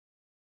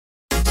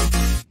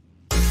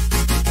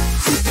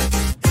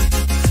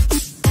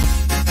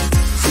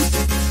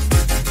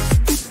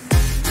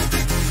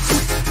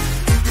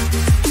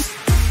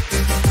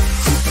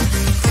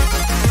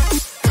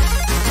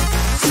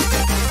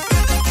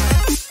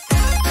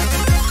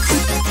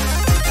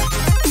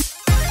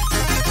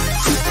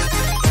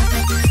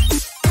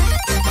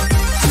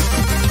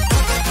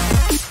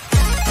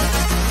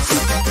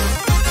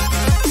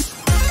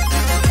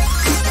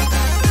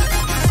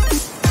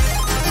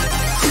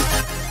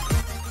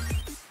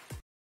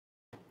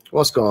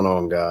What's going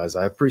on, guys?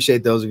 I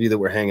appreciate those of you that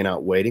were hanging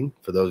out waiting.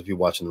 For those of you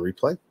watching the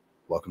replay,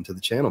 welcome to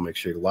the channel. Make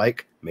sure you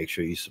like, make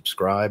sure you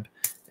subscribe,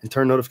 and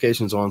turn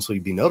notifications on so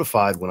you'll be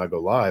notified when I go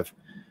live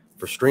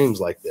for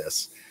streams like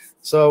this.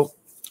 So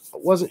I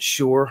wasn't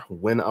sure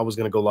when I was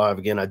going to go live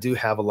again. I do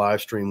have a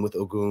live stream with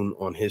Ogun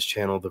on his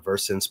channel, the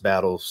Versense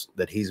battles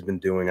that he's been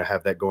doing. I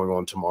have that going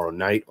on tomorrow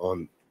night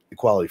on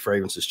Equality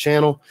Fragrances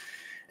channel.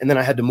 And then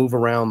I had to move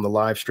around the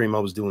live stream I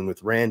was doing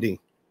with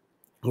Randy.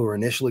 We were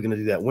initially going to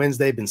do that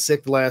Wednesday. Been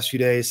sick the last few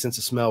days since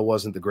the smell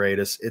wasn't the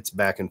greatest. It's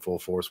back in full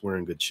force. We're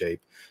in good shape.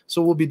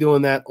 So we'll be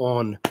doing that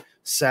on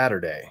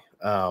Saturday.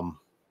 Oh,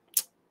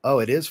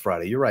 it is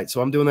Friday. You're right.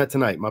 So I'm doing that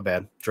tonight. My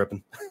bad.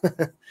 Tripping.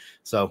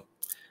 So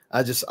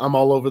I'm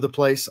all over the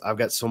place. I've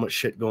got so much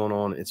shit going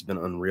on. It's been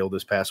unreal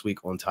this past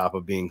week on top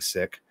of being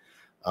sick.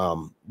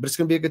 But it's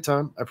going to be a good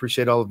time. I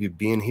appreciate all of you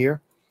being here.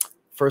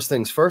 First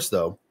things first,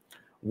 though,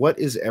 what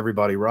is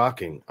everybody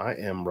rocking? I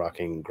am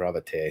rocking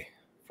Gravité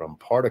from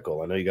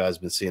Particle. I know you guys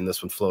have been seeing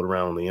this one float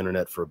around on the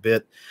internet for a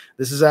bit.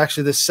 This is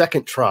actually the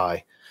second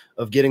try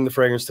of getting the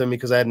fragrance to me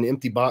because I had an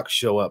empty box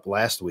show up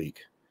last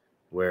week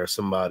where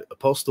a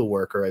postal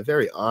worker, a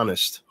very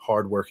honest,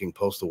 hardworking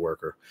postal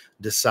worker,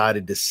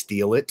 decided to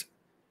steal it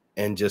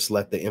and just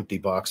let the empty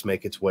box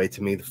make its way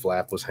to me. The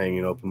flap was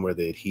hanging open where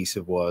the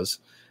adhesive was.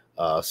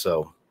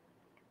 So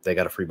they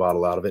got a free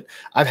bottle out of it.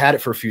 I've had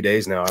it for a few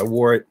days now. I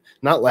wore it,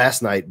 not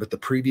last night, but the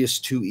previous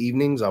 2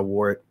 evenings, I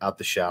wore it out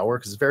the shower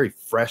because it's very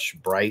fresh,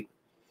 bright,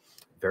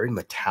 very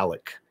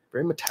metallic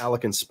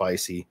and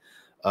spicy.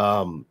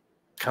 Kind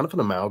of an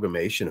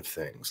amalgamation of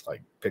things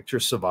like Picture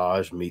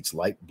Sauvage meets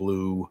Light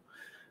Blue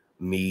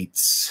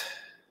meets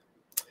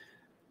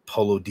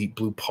Polo Deep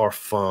Blue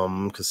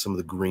Parfum because some of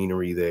the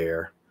greenery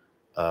there.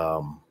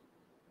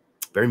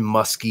 Very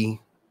musky.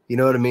 You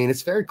know what I mean?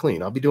 It's very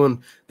clean. I'll be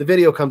doing the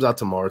video comes out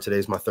tomorrow.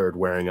 Today's my third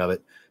wearing of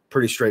it.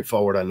 Pretty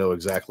straightforward. I know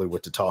exactly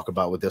what to talk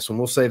about with this one.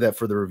 We'll save that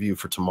for the review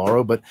for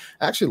tomorrow, but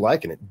actually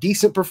liking it.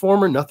 Decent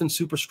performer, nothing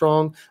super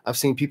strong. I've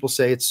seen people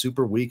say it's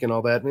super weak and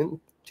all that. I mean,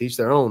 teach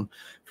their own.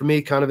 For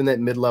me, kind of in that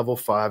mid-level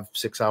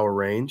 5-6 hour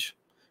range,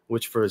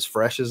 which for as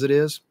fresh as it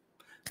is,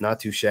 not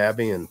too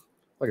shabby. And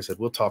like I said,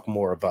 we'll talk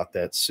more about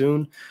that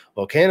soon.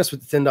 Well, Candace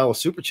with the $10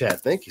 super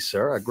chat. Thank you,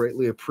 sir. I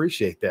greatly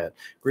appreciate that.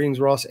 Greetings,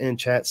 Ross and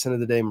chat. Scent of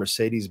the day,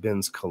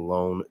 Mercedes-Benz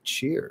Cologne.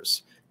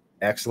 Cheers.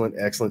 Excellent,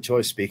 excellent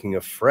choice. Speaking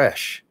of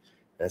fresh,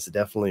 that's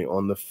definitely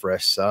on the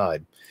fresh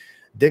side.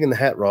 Digging the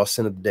hat, Ross.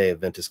 Scent of the day,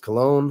 Aventus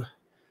Cologne.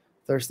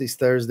 Thursday's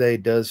Thursday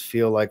does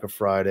feel like a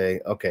Friday.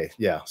 Okay,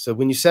 yeah. So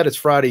when you said it's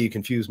Friday, you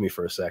confused me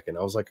for a second.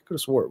 I was like, I could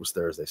have swore it was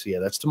Thursday. So yeah,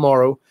 that's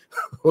tomorrow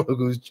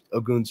on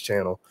Ogun's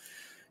channel.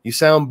 You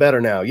sound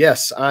better now.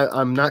 Yes,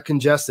 I'm not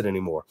congested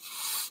anymore.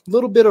 A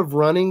little bit of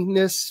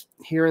runningness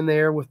here and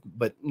there,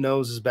 but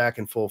nose is back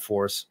in full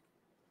force.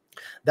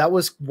 That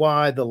was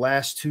why the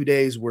last 2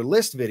 days were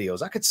list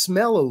videos. I could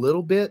smell a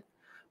little bit,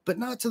 but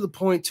not to the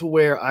point to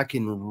where I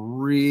can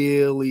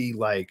really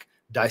like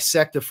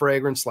dissect a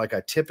fragrance like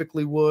I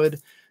typically would.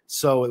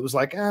 So it was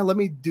like, let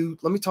me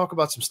talk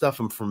about some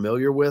stuff I'm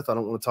familiar with. I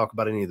don't want to talk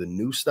about any of the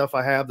new stuff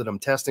I have that I'm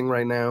testing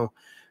right now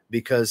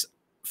because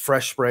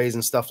fresh sprays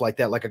and stuff like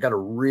that, like I got to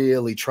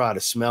really try to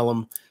smell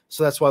them.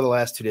 So that's why the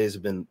last 2 days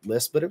have been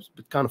lists, but it was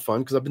kind of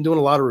fun because I've been doing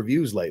a lot of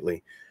reviews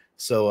lately.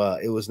 So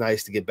it was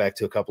nice to get back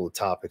to a couple of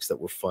topics that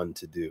were fun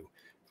to do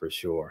for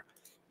sure.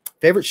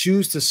 Favorite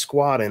shoes to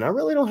squat in. I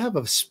really don't have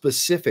a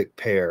specific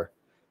pair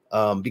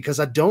because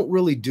I don't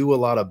really do a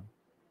lot of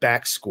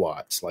back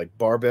squats, like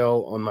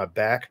barbell on my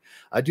back.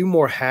 I do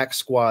more hack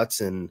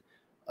squats and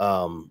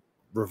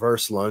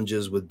reverse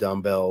lunges with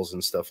dumbbells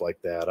and stuff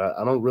like that.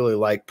 I don't really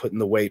like putting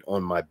the weight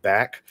on my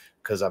back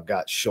because I've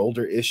got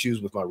shoulder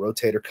issues with my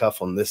rotator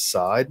cuff on this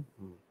side.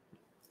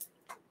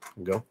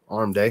 Go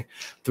arm day.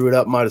 Threw it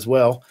up, might as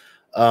well.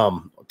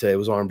 Today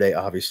was arm day,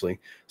 obviously.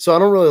 So I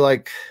don't really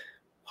like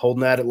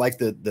holding at it like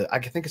I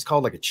think it's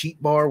called like a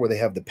cheat bar where they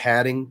have the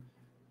padding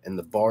and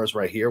the bars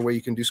right here where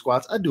you can do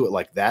squats. I do it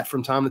like that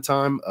from time to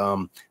time.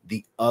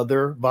 The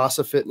other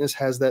Vasa Fitness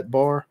has that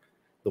bar,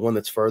 the one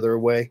that's further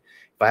away.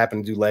 If I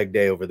happen to do leg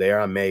day over there,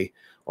 I may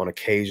on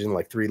occasion,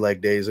 like 3 leg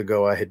days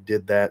ago, I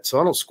did that. So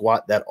I don't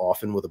squat that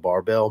often with a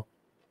barbell.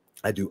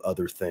 I do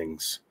other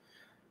things.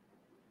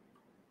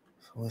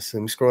 So let's see,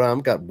 let me scroll down.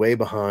 I got way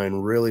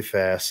behind really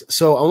fast.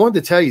 So I wanted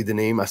to tell you the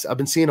name. I've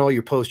been seeing all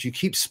your posts. You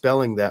keep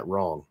spelling that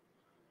wrong.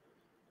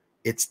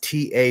 It's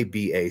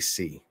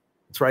T-A-B-A-C.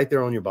 It's right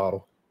there on your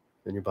bottle,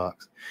 in your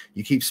box.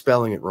 You keep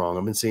spelling it wrong.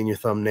 I've been seeing your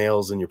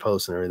thumbnails and your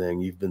posts and everything.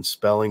 You've been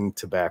spelling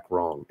tobacco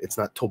wrong. It's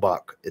not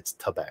tobacco. It's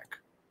tobacco.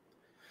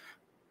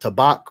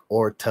 Tabak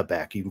or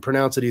tabak. You can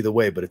pronounce it either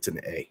way, but it's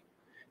an A.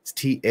 It's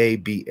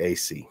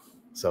T-A-B-A-C.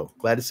 So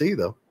glad to see you,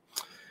 though.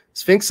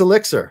 Sphinx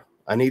Elixir.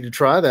 I need to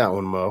try that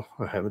one, Mo.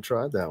 I haven't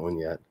tried that one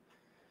yet.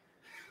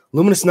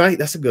 Luminous Night.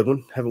 That's a good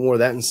one. Haven't worn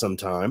that in some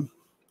time.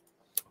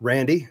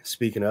 Randy.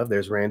 Speaking of,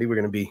 there's Randy. We're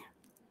going to be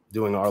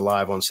doing our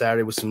live on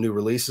Saturday with some new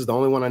releases. The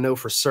only one I know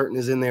for certain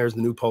is in there is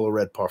the new Polo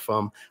Red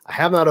Parfum. I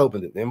have not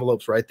opened it. The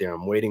envelope's right there.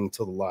 I'm waiting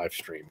until the live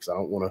stream because I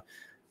don't want to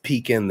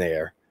peek in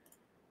there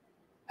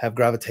Have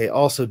Gravitate.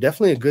 Also,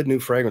 definitely a good new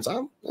fragrance.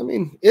 I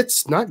mean,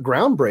 it's not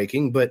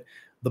groundbreaking, but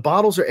the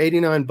bottles are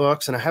 89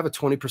 bucks, and I have a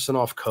 20%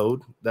 off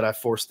code that I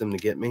forced them to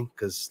get me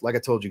because, like I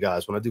told you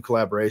guys, when I do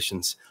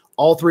collaborations,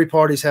 all three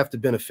parties have to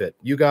benefit.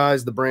 You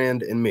guys, the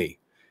brand, and me.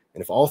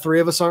 And if all three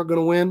of us aren't going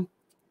to win,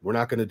 we're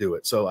not going to do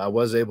it. So I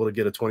was able to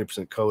get a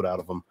 20% code out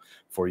of them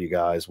for you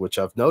guys, which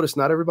I've noticed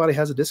not everybody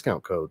has a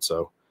discount code.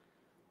 So,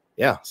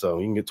 yeah, so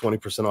you can get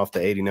 20% off the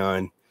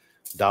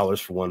 $89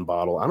 for one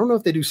bottle. I don't know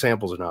if they do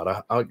samples or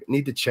not. I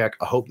need to check.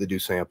 I hope they do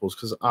samples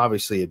because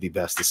obviously it'd be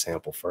best to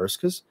sample first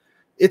because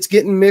it's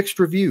getting mixed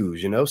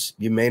reviews. You know,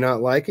 you may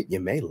not like it. You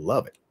may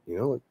love it. You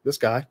know, like this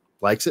guy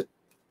likes it.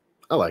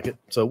 I like it.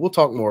 So we'll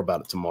talk more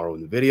about it tomorrow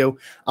in the video.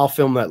 I'll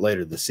film that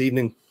later this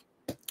evening.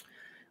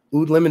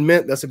 Oud Lemon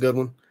Mint. That's a good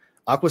one.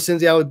 Aqua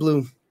Senziale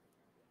Blue.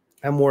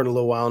 I have more in a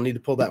little while. I need to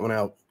pull that one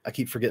out. I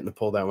keep forgetting to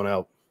pull that one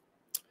out.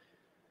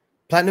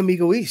 Platinum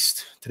Ego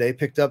East. Today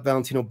picked up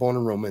Valentino Born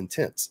in Roma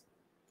Intense.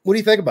 What do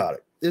you think about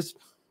it? It's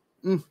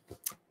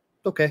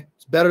okay.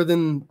 It's better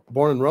than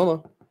Born in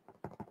Roma.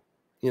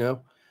 You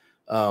know,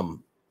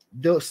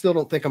 still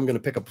don't think I'm going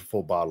to pick up a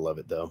full bottle of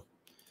it though.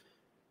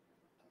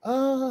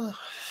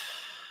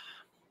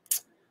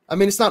 I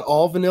mean, it's not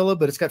all vanilla,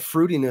 but it's got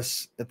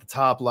fruitiness at the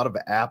top, a lot of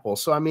apple.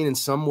 So, I mean, in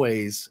some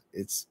ways,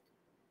 it's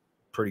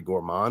pretty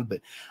gourmand.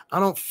 But I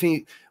don't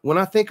think, when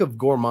I think of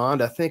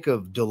gourmand, I think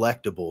of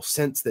delectable,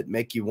 scents that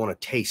make you want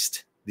to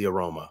taste the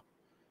aroma.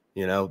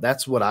 You know,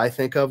 that's what I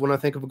think of when I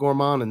think of a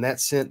gourmand. And that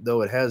scent,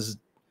 though it has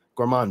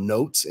gourmand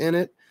notes in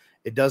it,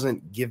 it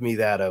doesn't give me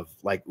that of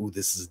like, ooh,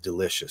 this is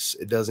delicious.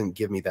 It doesn't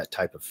give me that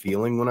type of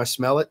feeling when I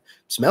smell it.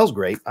 It smells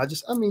great. I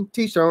mean,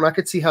 to each their own. I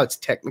could see how it's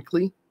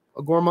technically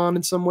a gourmand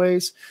in some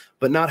ways,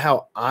 but not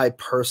how I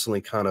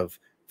personally kind of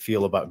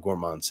feel about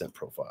gourmand scent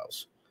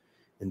profiles.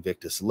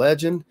 Invictus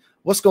Legend.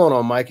 What's going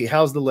on, Mikey?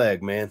 How's the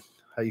leg, man?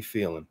 How you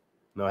feeling?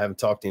 No, I haven't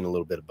talked to you in a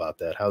little bit about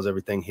that. How's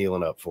everything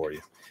healing up for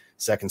you?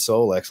 Second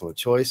Soul, excellent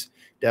choice.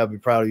 Dad would be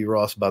proud of you,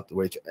 Ross, about the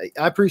way.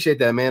 I appreciate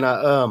that, man.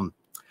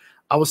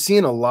 I was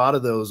seeing a lot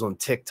of those on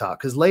TikTok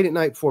because late at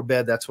night before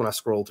bed, that's when I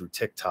scrolled through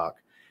TikTok,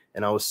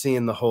 and I was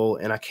seeing the whole.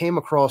 And I came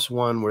across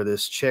one where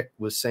this chick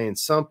was saying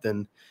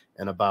something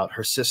and about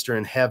her sister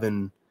in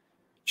heaven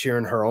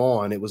cheering her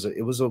on. It was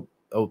a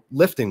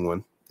lifting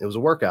one. It was a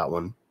workout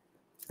one,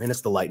 and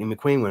it's the Lightning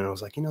McQueen one. And I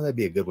was like, you know, that'd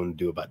be a good one to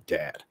do about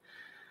Dad.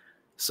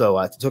 So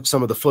I took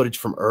some of the footage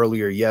from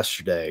earlier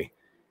yesterday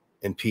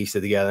and pieced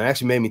it together. It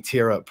actually made me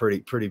tear up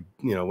pretty,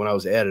 you know, when I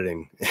was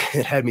editing.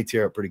 It had me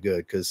tear up pretty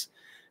good because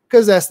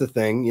that's the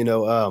thing, you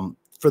know,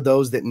 for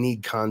those that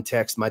need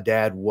context, my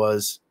dad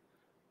was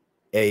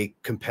a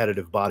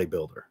competitive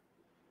bodybuilder.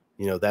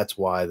 You know, that's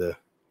why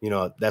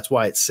that's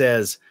why it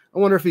says, I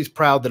wonder if he's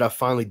proud that I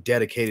finally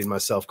dedicated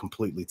myself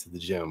completely to the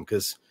gym,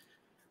 because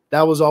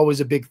that was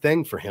always a big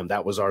thing for him.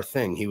 That was our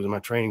thing. He was my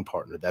training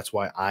partner. That's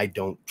why I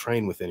don't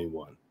train with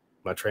anyone.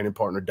 My training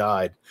partner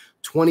died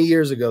 20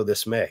 years ago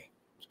this May.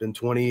 It's been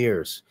 20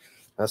 years.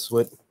 That's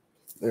what,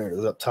 there it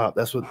is up top.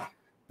 That's what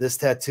this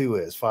tattoo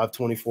is,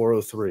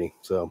 5/24/03.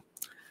 So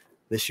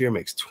this year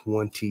makes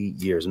 20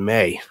 years.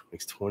 May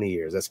makes 20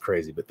 years. That's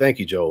crazy. But thank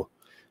you, Joel.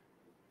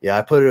 Yeah,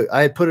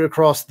 I had put it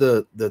across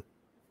the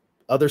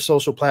other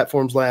social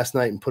platforms last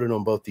night and put it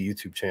on both the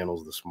YouTube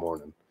channels this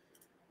morning.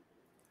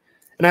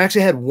 And I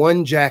actually had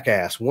one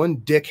jackass, one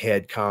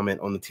dickhead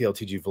comment on the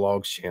TLTG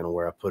Vlogs channel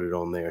where I put it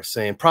on there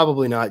saying,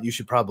 probably not. You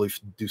should probably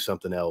do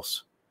something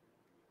else.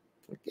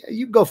 Like, yeah,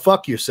 you go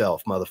fuck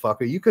yourself,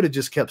 motherfucker. You could have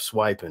just kept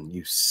swiping,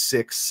 you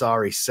sick,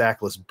 sorry,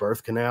 sackless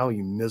birth canal,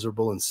 you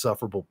miserable,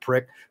 insufferable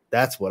prick.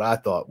 That's what I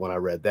thought when I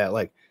read that.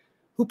 Like,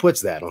 who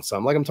puts that on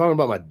something? Like, I'm talking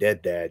about my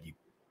dead dad, you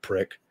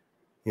prick.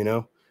 You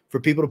know, for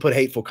people to put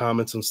hateful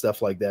comments and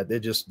stuff like that, they're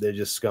just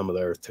scum of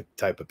the earth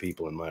type of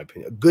people, in my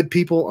opinion. Good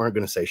people aren't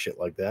going to say shit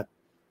like that.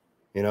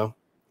 You know,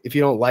 if you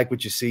don't like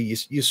what you see,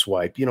 you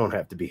swipe. You don't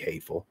have to be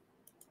hateful.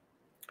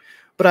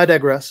 But I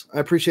digress. I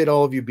appreciate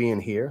all of you being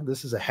here.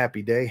 This is a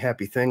happy day,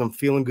 happy thing. I'm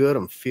feeling good.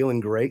 I'm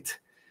feeling great.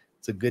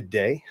 It's a good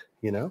day,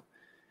 you know.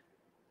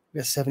 We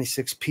got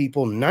 76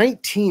 people,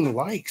 19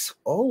 likes.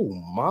 Oh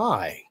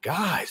my,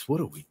 guys,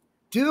 what are we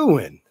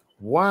doing?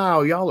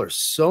 Wow, y'all are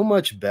so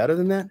much better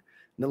than that.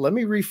 Now let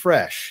me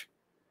refresh.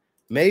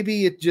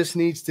 Maybe it just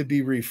needs to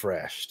be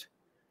refreshed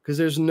because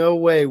there's no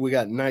way we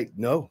got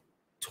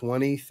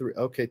 23.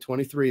 Okay,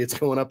 23. It's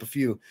going up a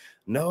few.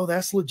 No,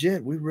 that's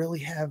legit. We really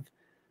have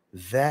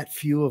that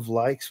few of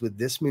likes with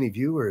this many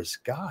viewers.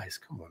 Guys,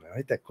 come on now.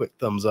 Hit that quick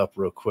thumbs up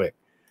real quick.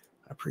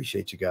 I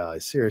appreciate you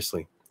guys.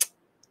 Seriously.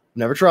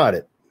 Never tried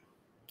it.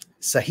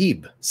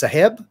 Sahib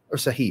or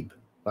Sahib?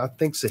 I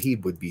think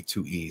Sahib would be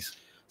two E's.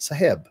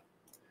 Sahib.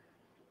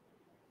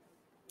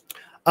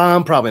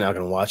 I'm probably not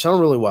going to watch. I don't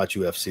really watch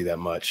UFC that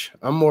much.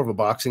 I'm more of a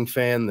boxing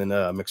fan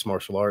than mixed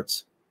martial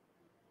arts.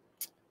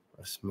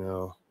 I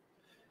smell.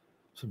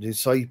 So, dude,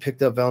 saw you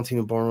picked up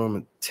Valentino Born in Roma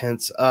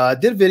Intense. I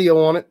did a video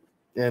on it,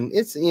 and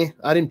it's,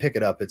 I didn't pick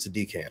it up. It's a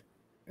decant.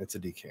 It's a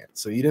decant.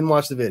 So you didn't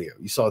watch the video.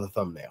 You saw the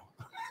thumbnail.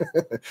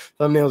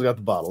 Thumbnail's got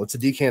the bottle. It's a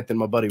decant that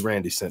my buddy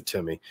Randy sent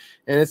to me,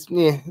 and it's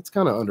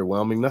kind of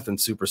underwhelming. Nothing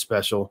super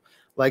special.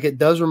 Like, it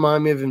does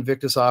remind me of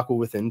Invictus Aqua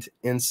with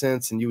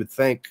incense, and you would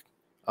think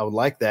I would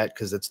like that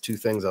because that's two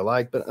things I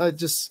like, but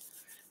it's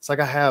like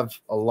I have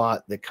a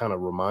lot that kind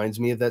of reminds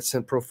me of that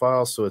scent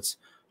profile, so it's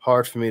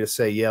hard for me to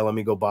say, yeah, let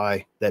me go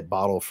buy that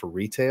bottle for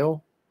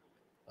retail.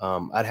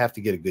 I'd have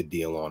to get a good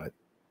deal on it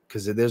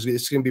because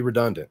it's going to be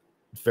redundant.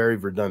 It's very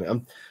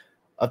redundant.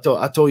 I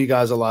told you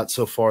guys a lot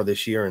so far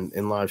this year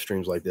in live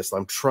streams like this.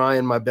 I'm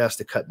trying my best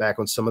to cut back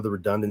on some of the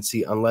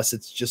redundancy, unless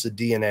it's just a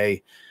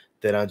DNA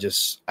that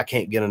I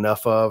can't get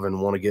enough of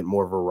and want to get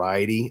more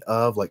variety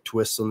of, like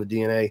twists on the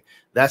DNA.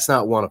 That's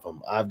not one of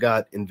them. I've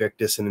got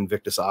Invictus and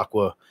Invictus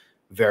Aqua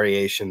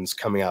variations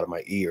coming out of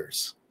my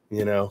ears,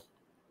 you know.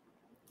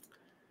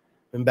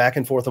 And back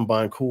and forth on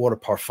buying Cool Water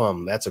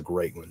Parfum. That's a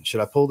great one. Should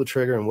I pull the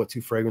trigger, and what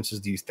two fragrances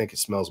do you think it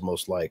smells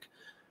most like?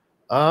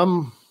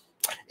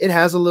 It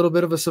has a little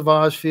bit of a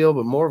Sauvage feel,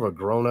 but more of a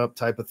grown-up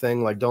type of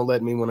thing. Like, don't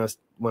let me, when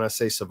I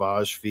say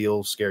Sauvage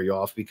feel, scare you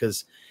off,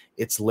 because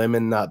it's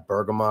lemon, not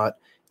bergamot.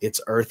 It's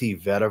earthy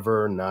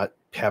vetiver, not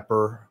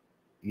pepper.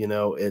 You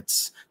know,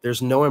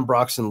 there's no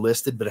ambroxan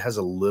listed, but it has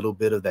a little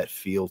bit of that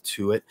feel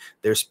to it.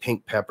 There's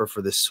pink pepper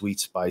for this sweet,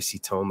 spicy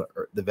tone.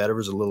 The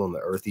vetiver's a little on the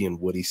earthy and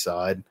woody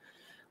side.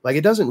 Like,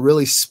 it doesn't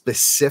really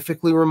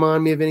specifically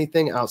remind me of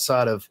anything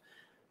outside of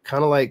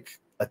kind of like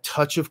a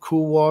touch of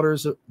Cool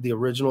Waters, the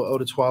original Eau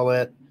de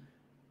Toilette,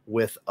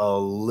 with a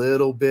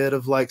little bit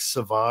of like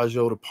Sauvage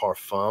Eau de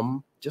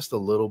Parfum, just a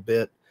little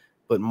bit,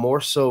 but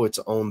more so its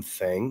own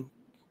thing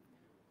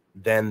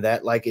than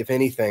that. Like, if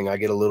anything, I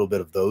get a little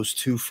bit of those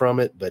two from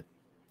it, but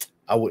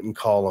I wouldn't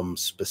call them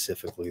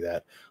specifically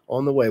that.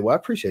 On the way. Well, I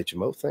appreciate you,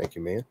 Mo. Thank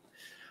you, man.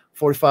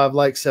 45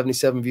 likes,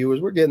 77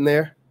 viewers. We're getting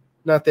there.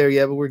 Not there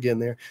yet, but we're getting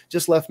there.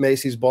 Just left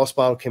Macy's. Boss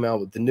Bottle came out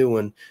with the new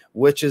one,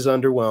 which is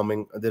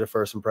underwhelming. I did a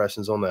first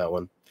impressions on that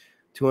one.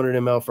 200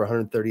 ml for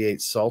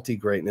 138. Salty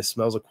greatness.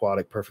 Smells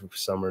aquatic. Perfect for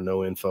summer.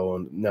 No info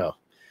on. No.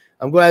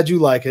 I'm glad you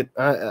like it.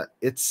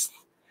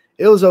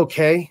 It was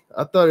okay.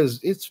 I thought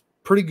it's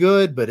pretty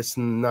good, but it's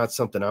not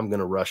something I'm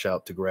going to rush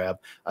out to grab.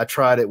 I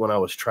tried it when I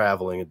was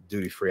traveling at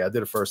duty free. I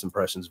did a first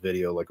impressions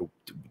video like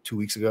 2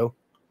 weeks ago.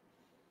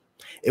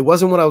 It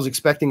wasn't what I was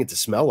expecting it to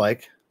smell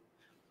like.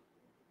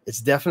 It's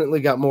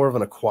definitely got more of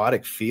an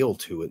aquatic feel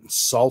to it and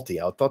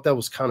salty. I thought that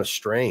was kind of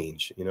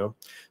strange, you know.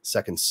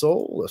 Second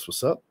Soul, that's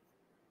what's up.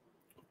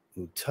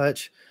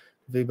 Touch,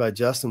 video by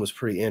Justin was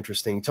pretty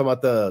interesting. You talking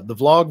about the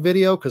vlog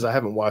video? Because I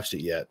haven't watched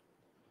it yet.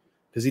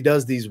 Because he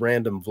does these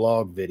random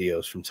vlog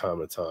videos from time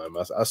to time.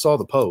 I saw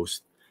the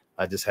post.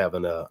 I just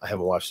haven't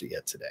watched it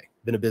yet today.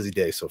 Been a busy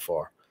day so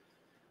far.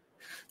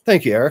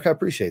 Thank you, Eric. I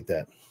appreciate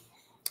that.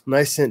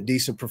 Nice scent,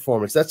 decent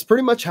performance. That's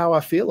pretty much how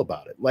I feel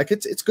about it. Like,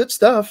 it's good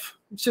stuff.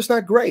 It's just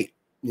not great.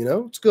 You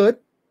know, it's good.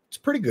 It's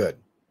pretty good.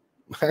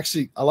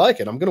 Actually, I like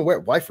it. I'm going to wear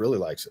it. Wife really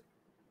likes it.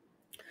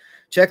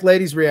 Check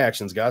ladies'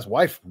 reactions, guys.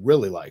 Wife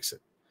really likes it.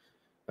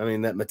 I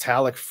mean, that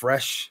metallic,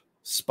 fresh,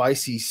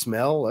 spicy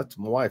smell. That's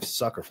my wife's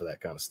sucker for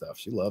that kind of stuff.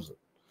 She loves it.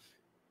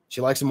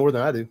 She likes it more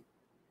than I do,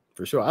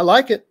 for sure. I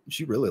like it.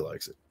 She really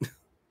likes it.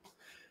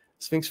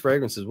 Sphinx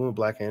Fragrances. When will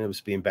Black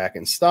Cannabis being back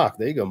in stock?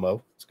 There you go,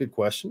 Mo. It's a good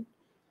question.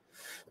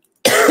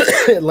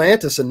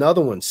 Atlantis,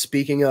 another one.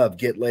 Speaking of,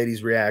 get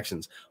ladies'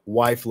 reactions.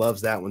 Wife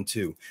loves that one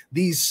too.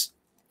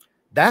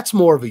 That's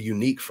more of a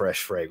unique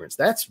fresh fragrance.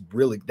 That's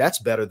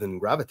better than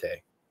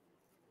Gravite.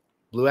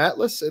 Blue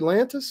Atlas,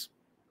 Atlantis.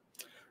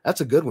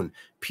 That's a good one.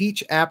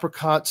 Peach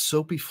apricot,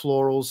 soapy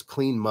florals,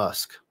 clean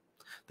musk.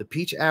 The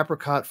peach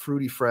apricot,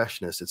 fruity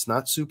freshness. It's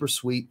not super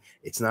sweet.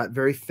 It's not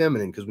very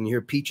feminine, because when you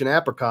hear peach and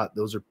apricot,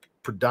 those are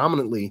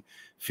predominantly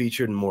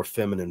featured in more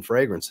feminine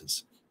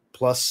fragrances.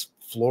 Plus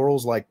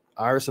florals like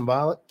iris and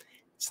violet.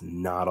 It's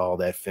not all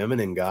that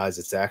feminine, guys.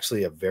 It's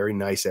actually a very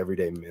nice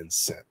everyday men's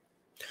scent.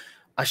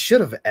 I should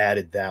have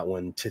added that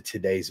one to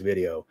today's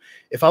video.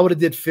 If I would have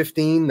did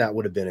 15, that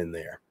would have been in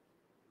there.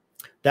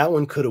 That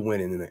one could have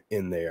went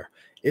in there.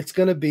 It's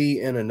going to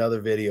be in another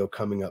video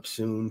coming up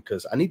soon,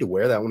 because I need to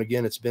wear that one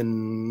again. It's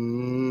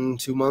been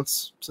 2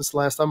 months since the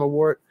last time I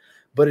wore it,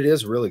 but it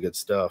is really good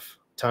stuff.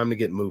 Time to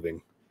get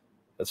moving.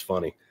 That's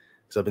funny,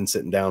 because I've been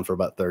sitting down for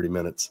about 30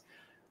 minutes.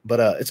 But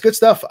it's good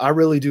stuff. I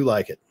really do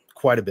like it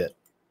quite a bit.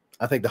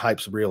 I think the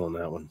hype's real on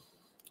that one.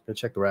 Go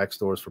check the rack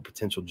stores for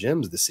potential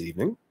gems this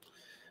evening.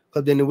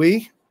 Club de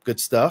Nuit, good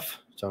stuff.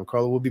 John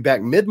Carlo will be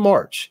back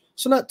mid-March,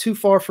 so not too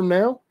far from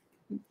now.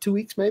 2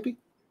 weeks maybe.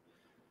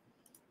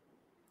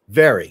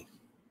 Very.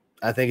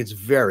 I think it's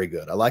very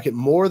good. I like it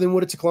more than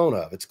what it's a clone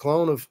of. It's a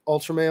clone of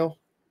Ultra Male.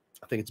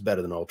 I think it's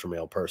better than Ultra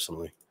Male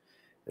personally.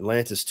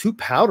 Atlantis, too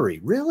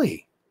powdery.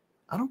 Really?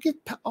 I don't get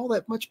all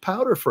that much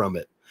powder from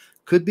it.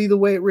 Could be the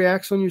way it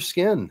reacts on your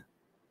skin.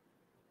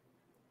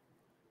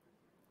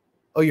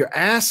 Oh, you're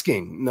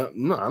asking? No,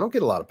 I don't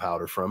get a lot of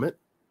powder from it.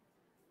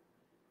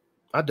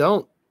 I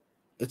don't.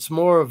 It's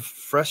more of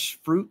fresh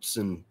fruits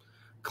and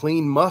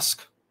clean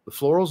musk. The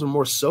florals are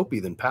more soapy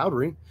than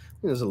powdery.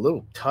 There's a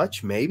little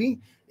touch,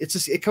 maybe.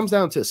 It comes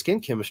down to a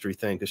skin chemistry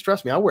thing. Because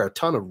trust me, I wear a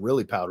ton of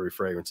really powdery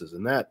fragrances,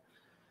 and that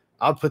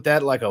I'll put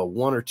that like a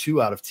 1 or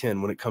 2 out of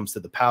 10 when it comes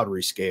to the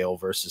powdery scale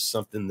versus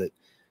something that,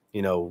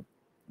 you know,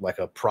 like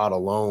a Prada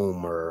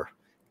L'Homme, or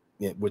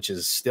which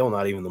is still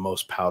not even the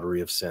most powdery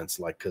of scents,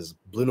 like, because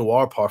Bleu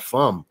Noir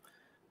Parfum,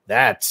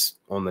 that's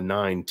on the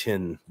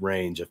 9-10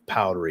 range of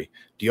powdery.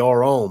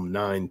 Dior Homme,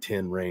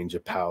 9-10 range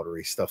of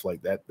powdery, stuff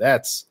like that.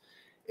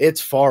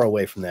 It's far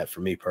away from that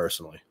for me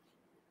personally.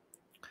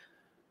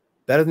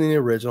 Better than the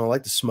original. I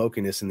like the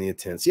smokiness and the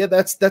intense. Yeah,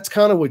 that's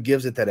kind of what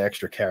gives it that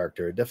extra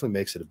character. It definitely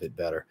makes it a bit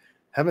better.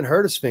 Haven't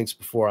heard of Sphinx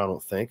before, I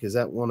don't think. Is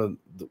that one of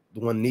the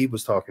one Neeb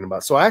was talking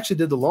about? So I actually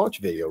did the launch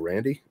video,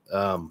 Randy.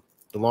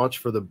 The launch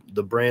for the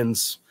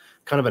brand's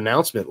kind of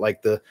announcement.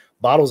 Like, the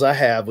bottles I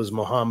have was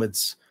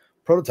Mohammed's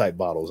prototype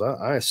bottles.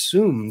 I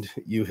assumed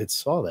you had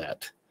saw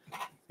that.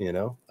 You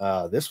know,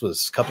 this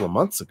was a couple of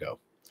months ago.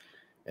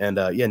 And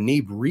yeah,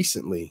 Neeb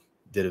recently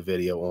did a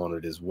video on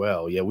it as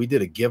well. Yeah, we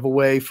did a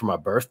giveaway for my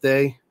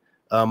birthday.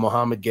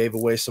 Mohammed gave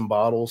away some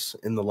bottles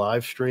in the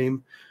live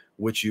stream,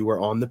 which you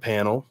were on the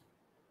panel.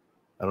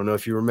 I don't know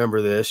if you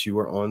remember this. You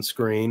were on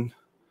screen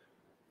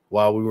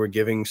while we were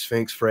giving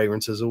Sphinx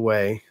fragrances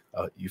away.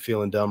 You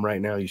feeling dumb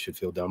right now? You should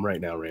feel dumb right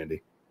now,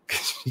 Randy.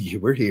 You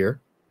were here.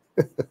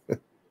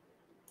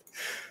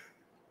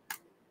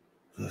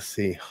 Let's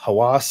see.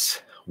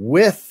 Hawas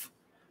with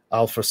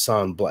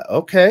Alphasan Black.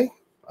 Okay.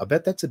 I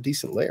bet that's a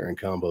decent layering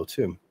combo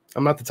too.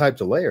 I'm not the type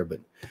to layer, but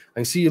I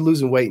can see you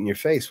losing weight in your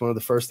face. One of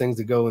the first things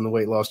to go in the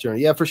weight loss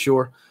journey. Yeah, for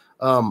sure.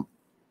 I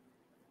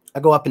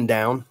go up and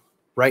down.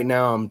 Right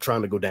now, I'm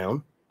trying to go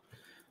down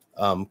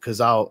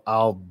because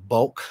I'll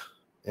bulk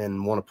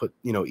and want to put,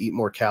 you know, eat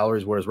more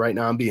calories. Whereas right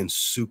now I'm being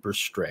super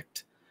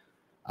strict.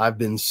 I've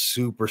been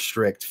super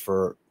strict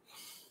for,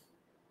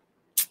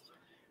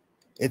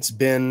 it's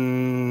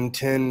been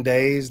 10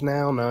 days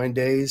now, 9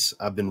 days.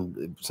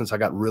 Since I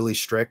got really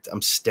strict,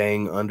 I'm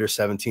staying under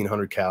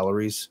 1,700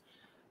 calories.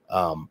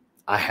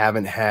 I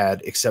haven't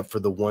had, except for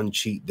the one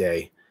cheat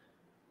day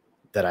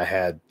that I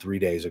had 3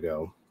 days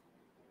ago.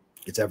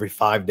 It's every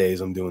 5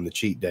 days I'm doing the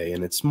cheat day,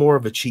 and it's more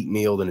of a cheat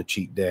meal than a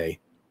cheat day.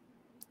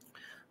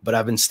 But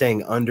I've been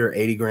staying under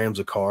 80 grams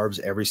of carbs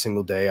every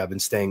single day. I've been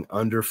staying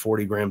under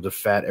 40 grams of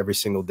fat every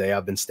single day.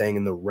 I've been staying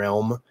in the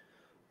realm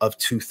of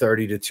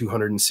 230 to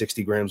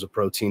 260 grams of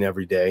protein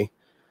every day.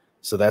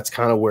 So that's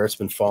kind of where it's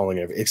been falling,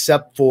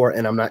 except for,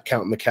 and I'm not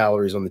counting the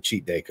calories on the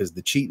cheat day, because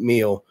the cheat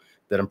meal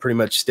that I'm pretty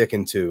much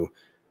sticking to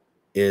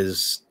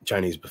is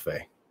Chinese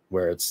buffet,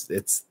 where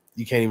it's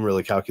you can't even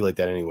really calculate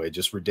that anyway.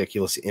 Just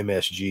ridiculous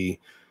MSG,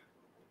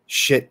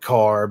 shit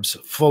carbs,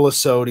 full of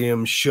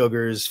sodium,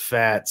 sugars,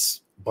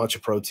 fats, bunch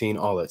of protein,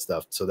 all that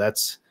stuff. So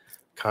that's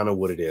kind of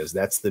what it is.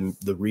 That's the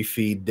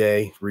refeed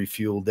day,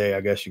 refuel day,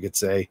 I guess you could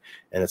say.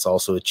 And it's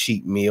also a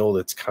cheat meal.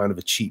 That's kind of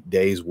a cheat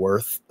day's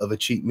worth of a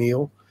cheat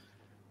meal.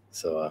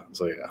 So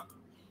yeah,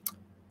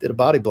 did a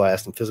body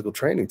blast and physical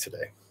training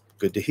today.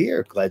 Good to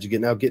hear. Glad you're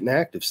getting out, getting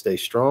active. Stay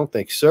strong.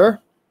 Thank you, sir.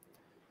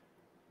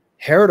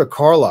 Harrod or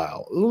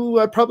Carlisle? Ooh,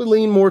 I'd probably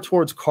lean more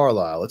towards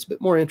Carlisle. It's a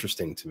bit more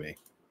interesting to me.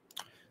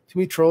 Too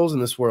many trolls in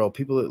this world.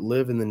 People that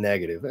live in the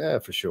negative.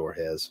 For sure,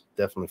 Hez.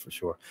 Definitely for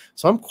sure.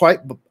 So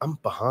I'm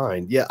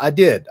behind. Yeah, I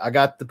did. I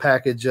got the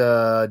package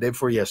day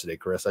before yesterday,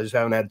 Chris. I just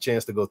haven't had a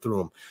chance to go through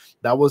them.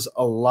 That was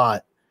a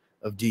lot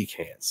of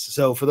decants.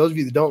 So for those of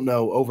you that don't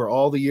know, over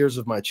all the years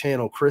of my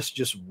channel, Chris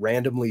just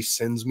randomly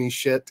sends me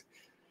shit.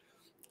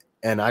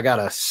 And I got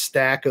a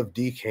stack of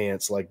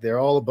decants. Like, they're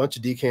all a bunch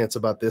of decants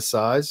about this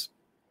size.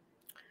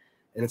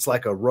 And it's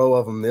like a row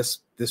of them this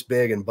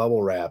big in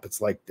bubble wrap. It's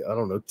like, I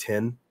don't know,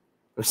 10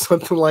 or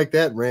something like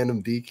that,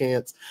 random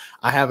decants.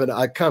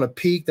 I kind of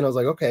peeked and I was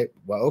like, okay,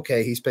 well,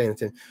 okay, he's paying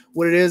attention.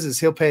 What it is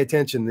he'll pay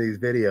attention to these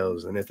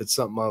videos. And if it's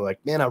something I'm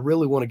like, man, I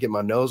really want to get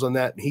my nose on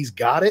that, and he's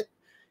got it,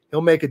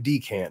 he'll make a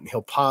decant and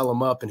he'll pile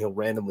them up and he'll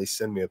randomly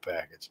send me a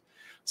package.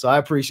 So I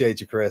appreciate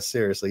you, Chris.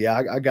 Seriously.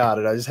 Yeah, I got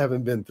it. I just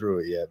haven't been through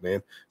it yet,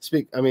 man.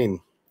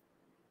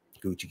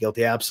 Gucci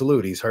Guilty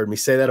Absolute. He's heard me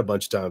say that a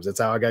bunch of times. That's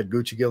how I got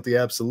Gucci Guilty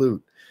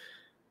Absolute.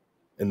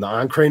 And the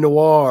Encre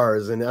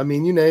Noirs. And I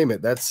mean, you name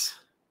it. That's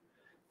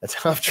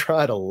how I've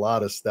tried a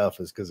lot of stuff,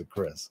 is because of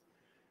Chris.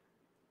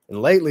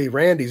 And lately,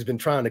 Randy's been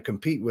trying to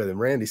compete with him.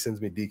 Randy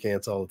sends me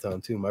decants all the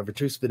time, too. My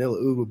Vertus Vanilla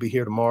Oud will be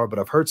here tomorrow, but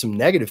I've heard some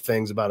negative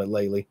things about it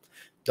lately.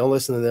 Don't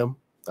listen to them.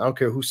 I don't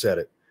care who said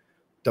it.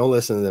 Don't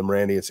listen to them,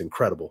 Randy. It's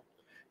incredible.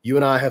 You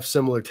and I have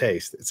similar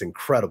taste. It's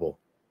incredible.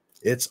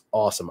 It's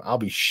awesome. I'll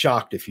be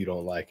shocked if you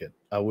don't like it.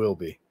 I will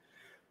be.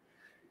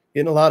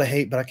 Getting a lot of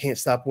hate, but I can't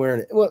stop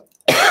wearing it. Well,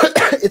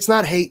 it's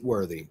not hate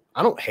worthy.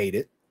 I don't hate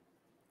it.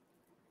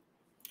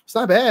 It's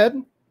not bad.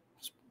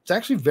 It's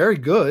actually very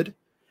good.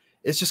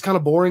 It's just kind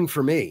of boring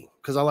for me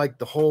because I like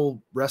the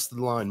whole rest of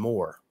the line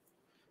more,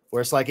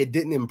 where it's like it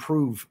didn't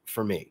improve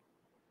for me.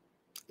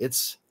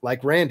 It's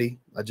like Randy.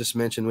 I just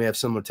mentioned we have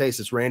similar tastes.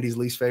 It's Randy's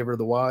least favorite of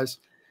the wise.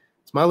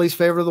 It's my least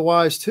favorite of the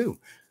wise too.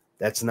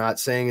 That's not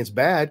saying it's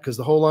bad, because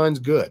the whole line's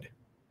good,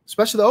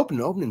 especially the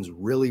opening. The opening's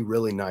really,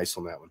 really nice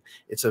on that one.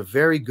 It's a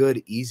very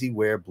good, easy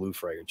wear blue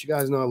fragrance. You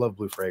guys know I love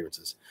blue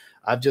fragrances.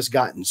 I've just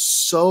gotten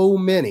so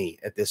many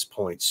at this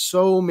point,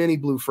 so many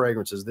blue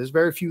fragrances. There's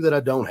very few that I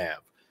don't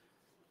have.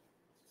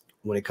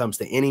 When it comes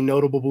to any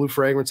notable blue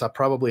fragrance, I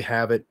probably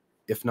have it.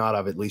 If not,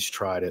 I've at least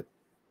tried it.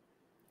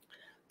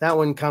 That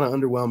one kind of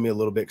underwhelmed me a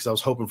little bit because I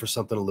was hoping for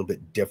something a little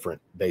bit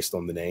different based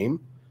on the name,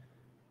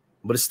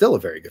 but it's still a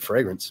very good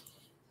fragrance.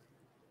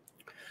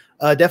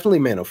 Definitely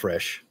Mano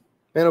Fresh.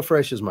 Mano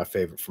Fresh is my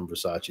favorite from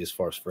Versace as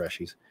far as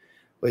freshies.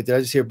 Wait, did I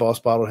just hear Boss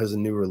Bottle has a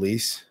new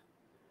release?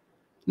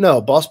 No,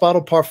 Boss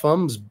Bottle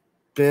Parfum's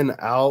been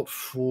out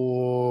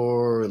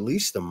for at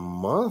least a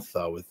month,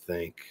 I would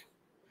think.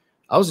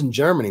 I was in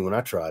Germany when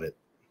I tried it.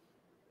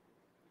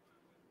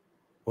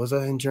 Was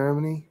I in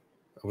Germany?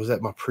 Or was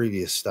that my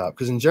previous stop?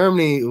 Because in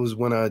Germany, it was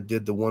when I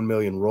did the 1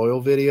 Million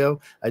Royal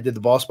video. I did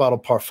the Boss Bottle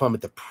Parfum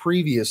at the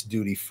previous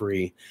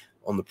duty-free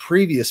on the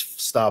previous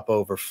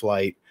stopover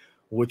flight,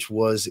 which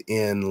was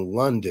in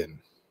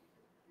London.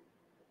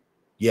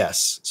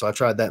 Yes, so I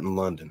tried that in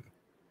London.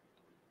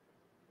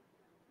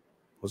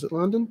 Was it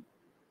London?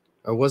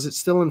 Or was it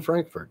still in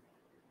Frankfurt?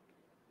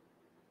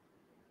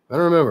 I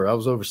don't remember. I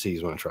was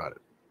overseas when I tried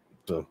it.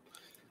 So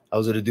I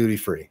was at a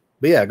duty-free.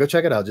 But yeah, go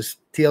check it out. Just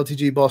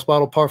TLTG Boss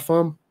Bottle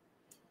Parfum.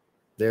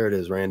 There it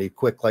is, Randy.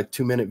 Quick, like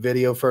 2-minute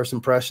video, first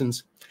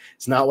impressions.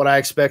 It's not what I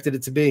expected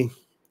it to be.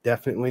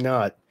 Definitely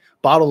not.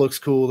 Bottle looks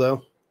cool,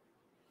 though,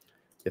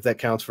 if that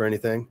counts for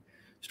anything.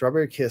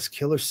 Strawberry Kiss,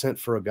 killer scent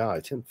for a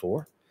guy.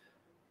 10-4.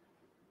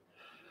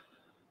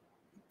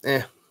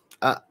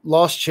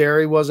 Lost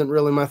Cherry wasn't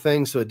really my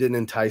thing, so it didn't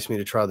entice me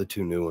to try the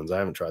 2 new ones. I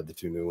haven't tried the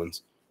 2 new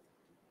ones.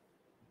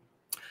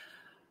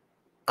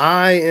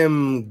 I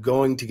am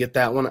going to get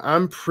that one.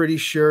 I'm pretty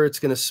sure it's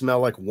going to smell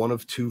like one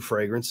of 2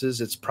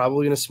 fragrances. It's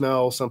probably going to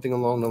smell something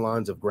along the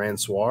lines of Grand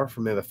Soir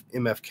from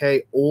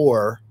MFK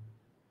or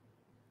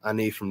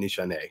Annie from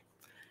Nichane.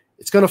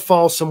 It's going to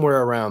fall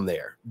somewhere around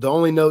there. The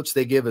only notes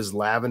they give is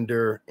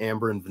lavender,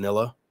 amber, and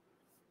vanilla.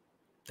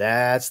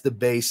 That's the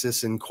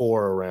basis and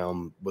core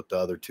around what the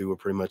other 2 are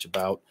pretty much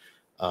about.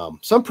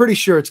 So I'm pretty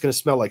sure it's going to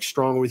smell like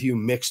Strong With You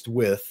mixed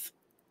with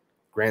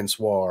Grand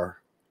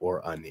Soir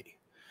or Annie,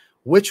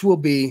 which will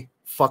be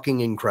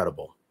fucking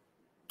incredible.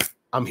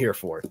 I'm here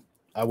for it.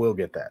 I will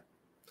get that.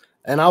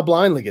 And I'll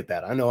blindly get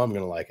that. I know I'm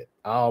going to like it.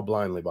 I'll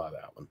blindly buy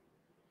that one.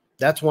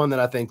 That's one that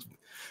I think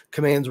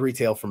commands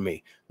retail from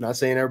me. I'm not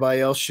saying everybody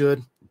else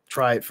should.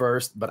 Try it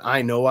first, but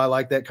I know I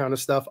like that kind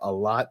of stuff a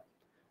lot.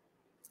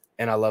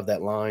 And I love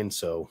that line.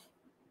 So,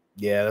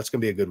 yeah, that's going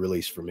to be a good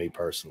release for me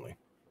personally.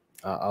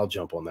 I'll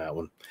jump on that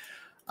one.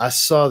 I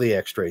saw the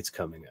X-Rates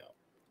coming out.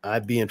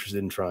 I'd be interested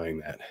in trying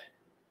that.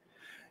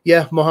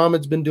 Yeah,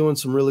 Mohammed's been doing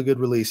some really good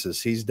releases.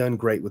 He's done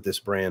great with this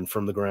brand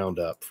from the ground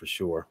up for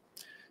sure.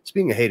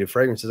 Speaking of hated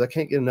fragrances, I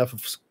can't get enough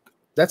of...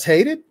 That's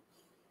hated?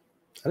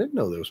 I didn't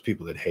know there was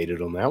people that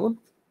hated on that one.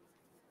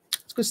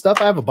 It's good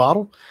stuff. I have a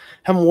bottle.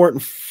 Haven't worn it in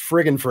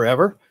friggin'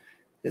 forever.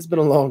 It's been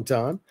a long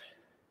time.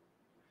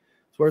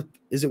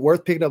 Is it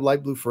worth picking up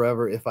Light Blue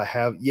Forever if I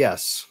have?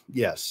 Yes.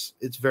 Yes.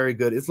 It's very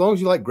good. As long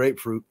as you like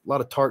grapefruit, a lot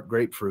of tart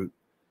grapefruit.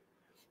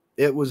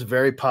 It was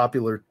very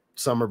popular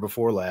summer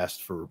before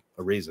last for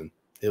a reason.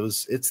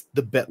 It's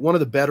one of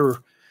the better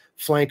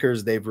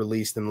flankers they've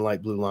released in the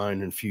light blue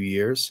line in a few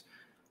years.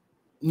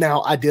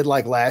 Now, I did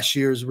like last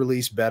year's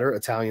release better,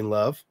 Italian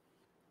Love.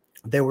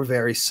 They were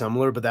very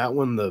similar, but that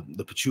one,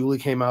 the patchouli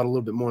came out a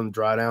little bit more in the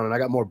dry down, and I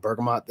got more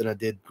bergamot than I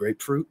did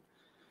grapefruit.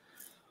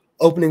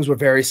 Openings were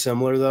very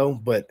similar, though,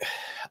 but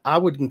I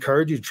would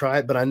encourage you to try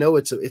it, but I know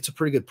it's a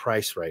pretty good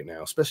price right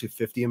now, especially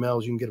 50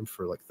 mLs. You can get them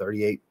for like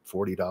 $38,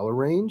 $40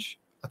 range.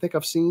 I think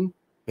I've seen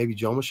maybe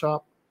Joma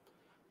Shop.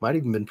 Might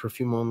even been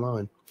Perfume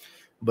Online,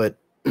 but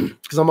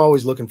because I'm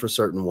always looking for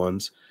certain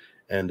ones,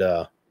 and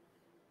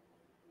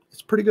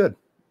it's pretty good.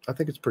 I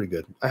think it's pretty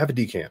good. I have a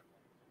decant.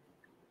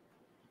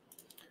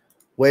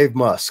 Wave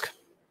Musk.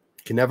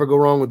 Can never go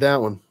wrong with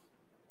that one.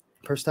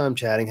 First time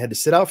chatting. Had to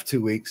sit out for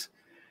 2 weeks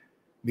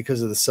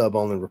because of the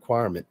sub-only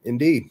requirement.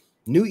 Indeed.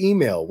 New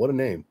email. What a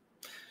name.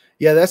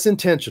 Yeah, that's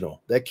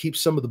intentional. That keeps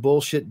some of the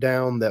bullshit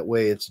down. That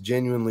way it's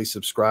genuinely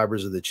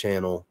subscribers of the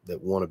channel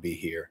that want to be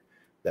here,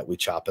 that we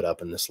chop it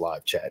up in this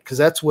live chat. Because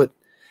that's what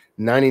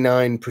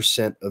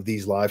 99% of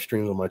these live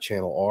streams on my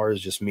channel are,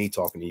 is just me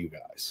talking to you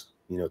guys,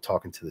 you know,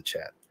 talking to the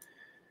chat.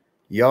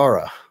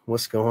 Yara,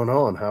 what's going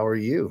on? How are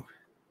you?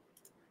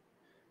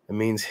 It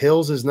means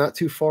Hills is not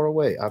too far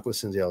away. Aqua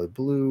Cinziali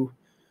Blue.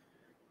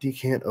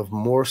 Decant of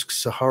Morsk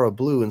Sahara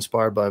Blue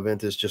inspired by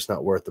Ventus, just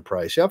not worth the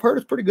price. Yeah, I've heard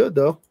it's pretty good,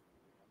 though.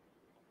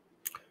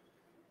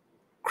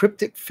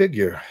 Cryptic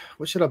Figure.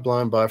 What should I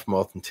blind buy from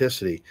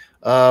Authenticity?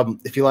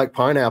 If you like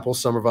Pineapple,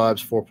 Summer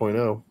Vibes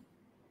 4.0.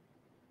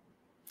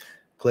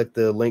 Click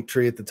the link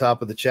tree at the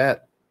top of the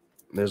chat.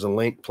 There's a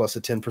link plus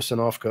a 10%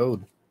 off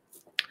code.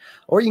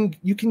 Or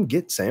you can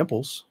get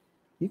samples.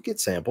 You can get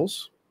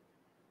samples.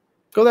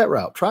 Go that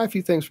route. Try a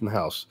few things from the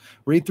house.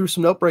 Read through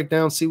some note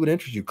breakdowns, see what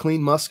interests you.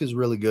 Clean Musk is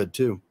really good,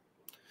 too.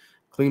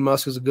 Clean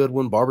Musk is a good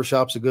one.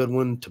 Barbershop's a good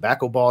one.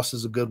 Tobacco Boss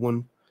is a good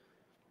one.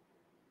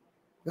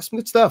 Got some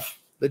good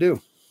stuff. They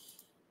do.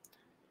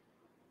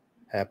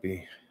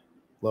 Happy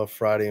Love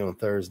Friday on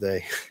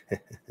Thursday.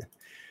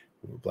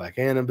 Black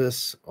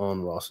Anubis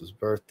on Ross's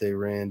birthday,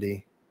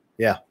 Randy.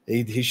 Yeah,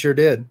 he sure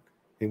did.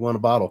 He won a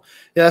bottle.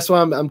 Yeah, that's why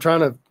I'm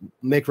trying to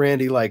make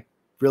Randy like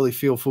really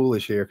feel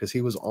foolish here because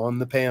he was on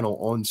the panel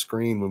on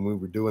screen when we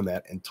were doing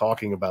that and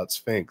talking about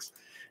Sphinx.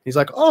 He's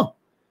like, oh,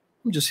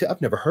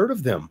 I've never heard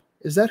of them.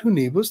 Is that who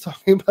Neve was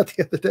talking about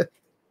the other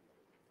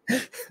day?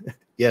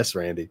 Yes,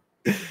 Randy.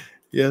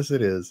 Yes,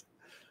 it is.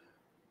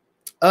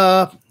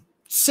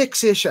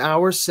 6-ish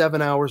hours,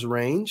 7 hours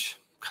range.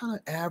 Kind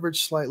of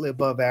average, slightly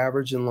above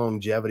average in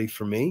longevity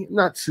for me.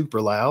 Not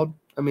super loud.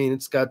 I mean,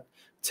 it's got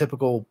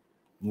typical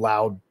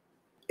loud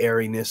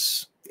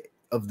airiness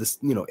of this,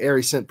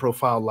 airy scent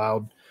profile,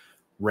 loud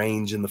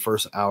range in the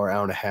first hour,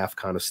 hour and a half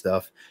kind of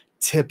stuff.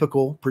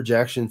 Typical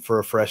projection for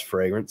a fresh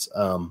fragrance.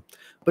 But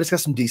it's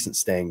got some decent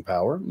staying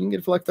power. You can get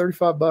it for like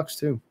 $35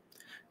 too.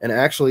 And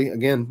actually,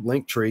 again,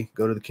 Linktree,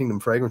 go to the Kingdom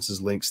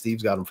Fragrances link.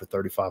 Steve's got them for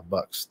 $35,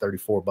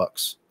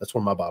 $34. That's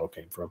where my bottle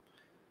came from.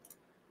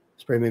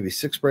 Spray maybe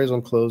 6 sprays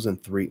on clothes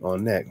and 3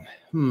 on neck.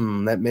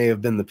 That may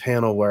have been the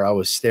panel where I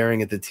was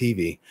staring at the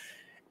TV.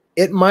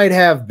 It might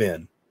have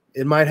been.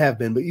 It might have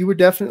been, but you were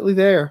definitely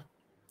there.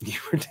 You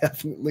were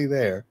definitely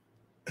there.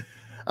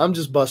 I'm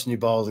just busting your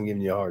balls and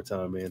giving you a hard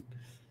time, man.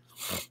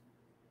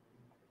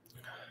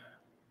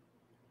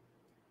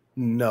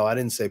 No, I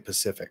didn't say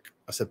Pacific.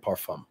 I said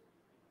Parfum.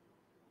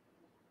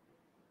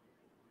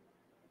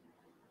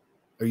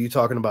 Are you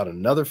talking about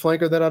another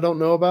flanker that I don't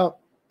know about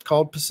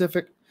called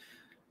Pacific?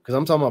 Because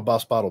I'm talking about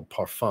Boss Bottled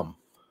Parfum.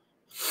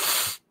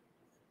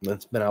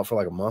 That's been out for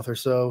like a month or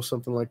so,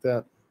 something like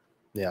that.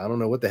 Yeah, I don't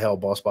know what the hell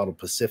Boss Bottled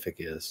Pacific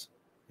is.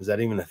 Is that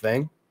even a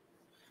thing?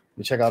 Let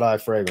me check out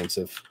iFragrance.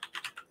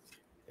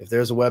 If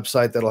there's a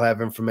website that'll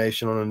have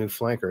information on a new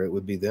flanker, it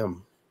would be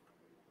them.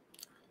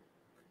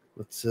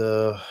 Let's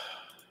go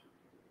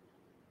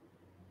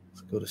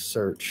to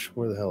search.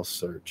 Where the hell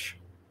search?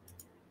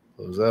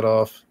 Close that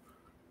off.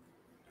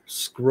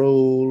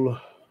 Scroll.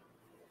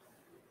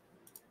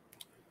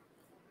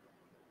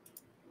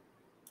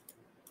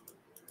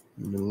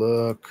 Let me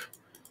look.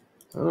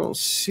 I don't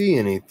see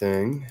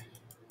anything.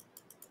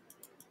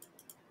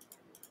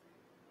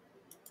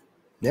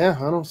 Yeah,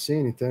 I don't see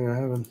anything. I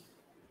haven't.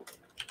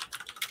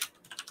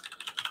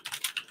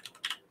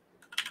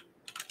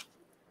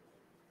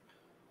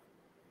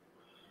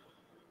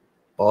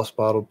 Boss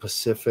Bottle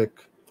Pacific.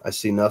 I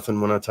see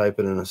nothing when I type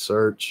it in a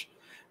search.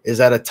 Is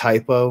that a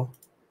typo?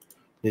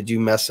 Did you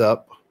mess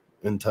up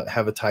and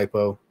have a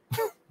typo?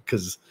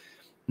 Because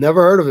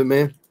never heard of it,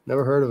 man.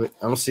 Never heard of it.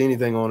 I don't see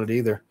anything on it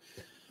either.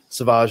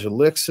 Sauvage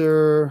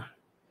Elixir.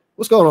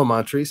 What's going on,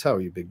 Montrese? How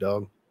are you, big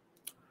dog?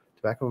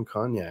 Tobacco and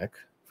Cognac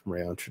from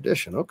Rayon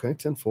Tradition. Okay,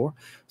 10-4.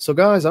 So,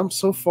 guys, I'm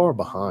so far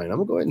behind. I'm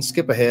going to go ahead and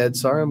skip ahead.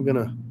 Sorry, I'm going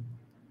to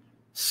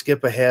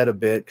skip ahead a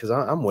bit because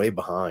I'm way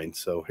behind.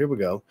 So, here we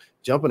go.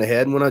 Jumping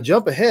ahead. And when I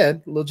jump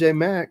ahead, LJ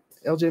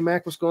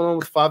Mac, what's going on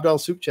with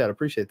 $5 Soup Chat? I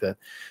appreciate that.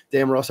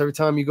 Damn, Ross, every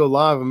time you go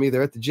live, I'm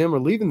either at the gym or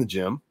leaving the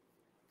gym.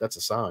 That's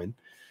a sign.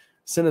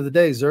 Scent of the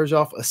day,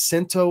 Zaharoff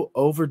Acento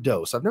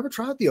Overdose. I've never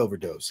tried the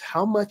Overdose.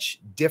 How much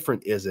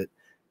different is it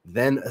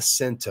than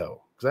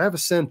Acento? Because I have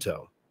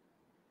Acento,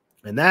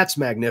 and that's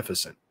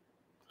magnificent.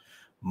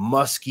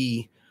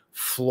 Musky,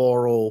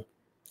 floral,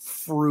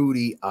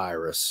 fruity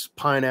iris,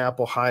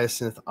 pineapple,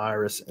 hyacinth,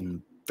 iris,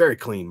 and very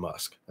clean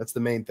musk. That's the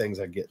main things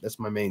I get. That's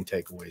my main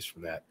takeaways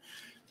from that.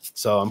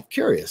 So I'm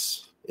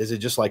curious. Is it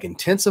just like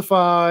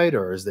intensified,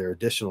 or is there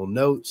additional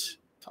notes?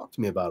 Talk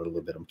to me about it a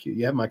little bit. I'm curious.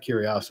 You have my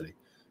curiosity.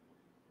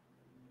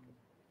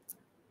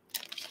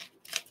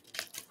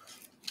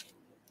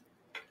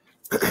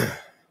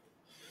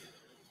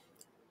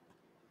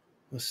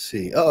 Let's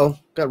see. Uh-oh,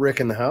 got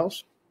Rick in the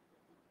house.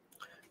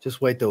 Just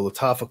wait though,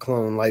 Latafa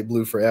clone, light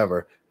blue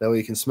forever. That way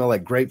you can smell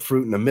like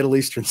grapefruit in a Middle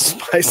Eastern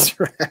spice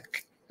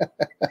rack.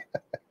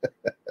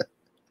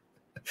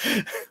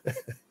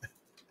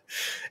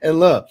 And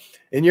look,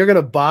 and you're going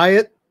to buy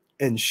it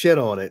and shit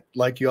on it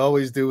like you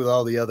always do with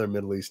all the other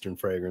Middle Eastern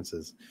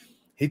fragrances.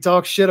 He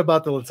talks shit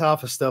about the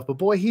Latafa stuff, but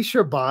boy, he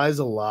sure buys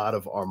a lot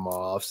of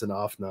Armafs and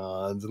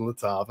Afnans and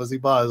Latafas. He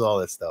buys all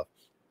that stuff.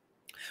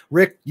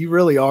 Rick, you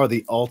really are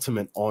the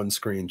ultimate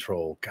on-screen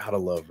troll. Gotta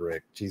love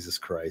Rick. Jesus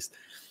Christ.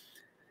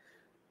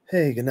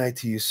 Hey, good night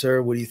to you,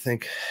 sir. What do you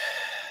think?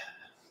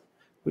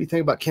 What do you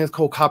think about Kenneth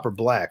Cole Copper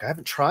Black? I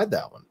haven't tried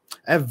that one.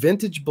 I have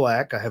Vintage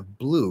Black. I have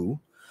Blue.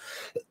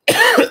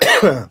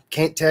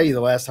 Can't tell you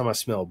the last time I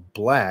smelled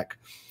black,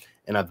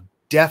 and I've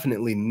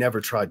definitely never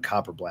tried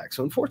Copper Black.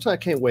 So unfortunately, I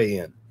can't weigh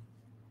in.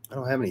 I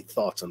don't have any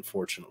thoughts,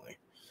 unfortunately.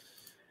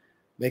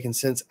 Making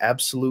sense.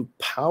 Absolute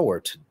Power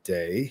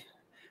today.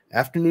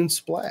 Afternoon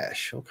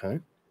Splash. Okay.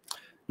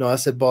 No, I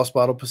said Boss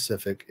Bottle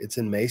Pacific. It's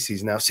in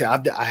Macy's now. See,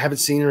 I haven't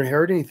seen or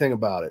heard anything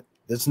about it.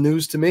 That's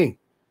news to me.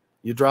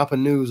 You're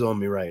dropping news on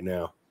me right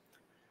now.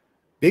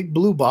 Big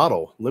Blue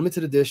Bottle,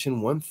 limited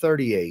edition,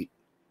 138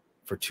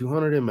 for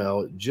 200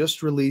 ml.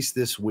 Just released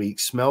this week.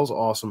 Smells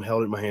awesome.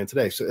 Held it in my hand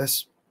today. So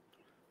that's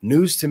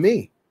news to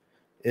me.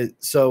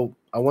 So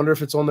I wonder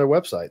if it's on their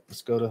website.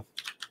 Let's go to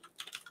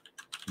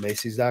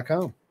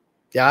Macy's.com.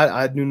 Yeah,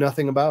 I knew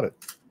nothing about it.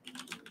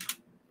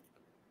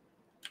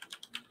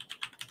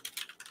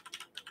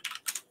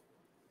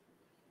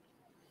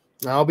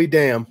 I'll be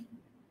damned.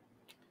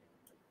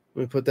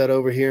 Let me put that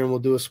over here and we'll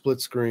do a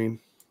split screen.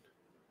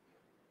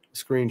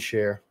 screen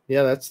share.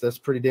 Yeah, that's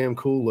pretty damn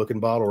cool looking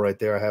bottle right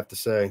there, I have to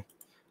say.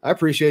 I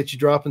appreciate you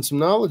dropping some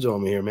knowledge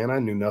on me here, man. I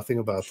knew nothing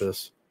about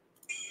this.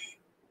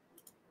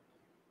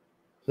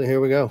 So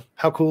here we go.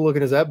 How cool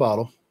looking is that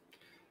bottle?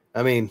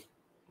 I mean,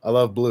 I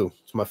love blue.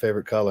 It's my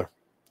favorite color.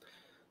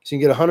 So you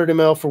can get 100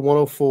 ml for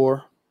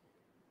 104.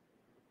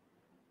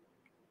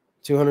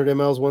 200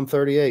 ml is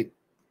 138.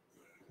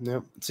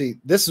 Yep. See,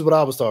 this is what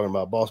I was talking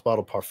about, Boss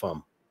Bottle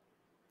Parfum.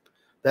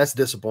 That's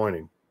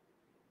disappointing.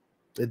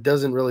 It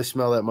doesn't really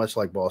smell that much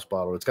like Boss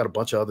Bottle. It's got a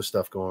bunch of other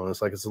stuff going on.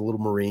 It's like it's a little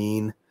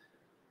marine.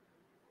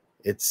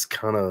 It's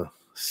kind of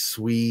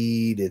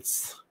sweet. It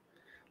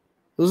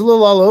was a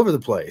little all over the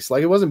place.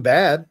 Like, it wasn't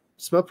bad.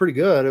 It smelled pretty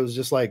good. It was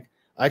just like,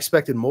 I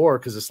expected more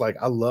because it's like,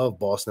 I love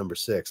Boss No.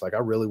 6. Like, I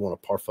really want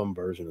a parfum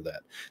version of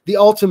that. The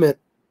ultimate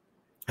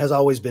has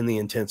always been the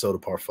Intense Eau de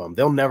Parfum.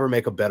 They'll never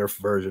make a better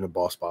version of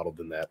Boss Bottle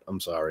than that.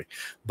 I'm sorry.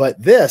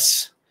 But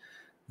this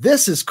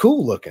is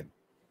cool looking.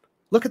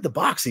 Look at the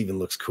box, even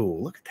looks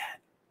cool. Look at that.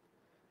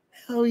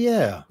 Hell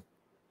yeah.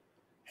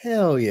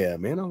 Hell yeah,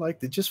 man. I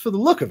liked it just for the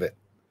look of it.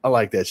 I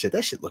like that shit.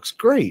 That shit looks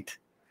great.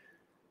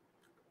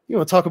 You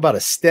want to talk about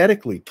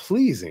aesthetically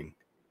pleasing?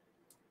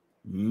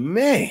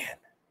 Man,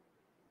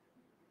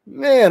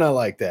 I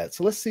like that.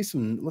 So let's see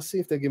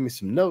if they give me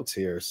some notes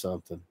here or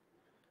something.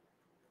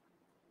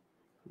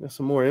 Got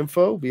some more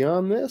info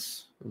beyond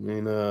this. I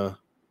mean, I'd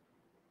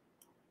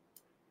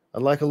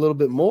like a little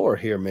bit more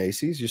here,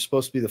 Macy's. You're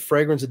supposed to be the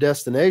fragrance of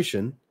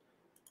destination.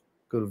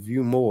 Go to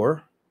view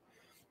more.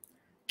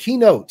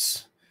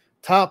 Keynotes.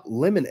 Top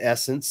lemon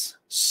essence,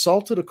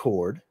 salted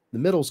accord. The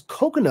middle's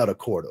coconut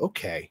accord.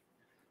 Okay.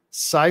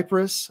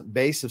 Cypress,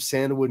 base of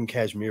sandalwood and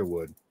cashmere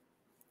wood.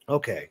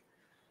 Okay.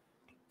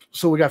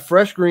 So we got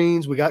fresh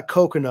greens. We got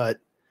coconut.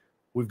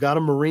 We've got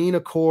a marine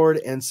accord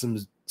and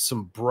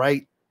some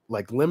bright,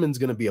 like lemon's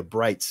going to be a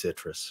bright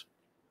citrus.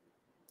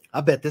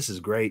 I bet this is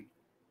great.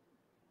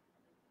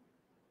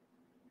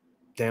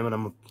 Damn it.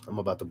 I'm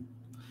about to,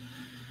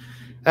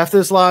 after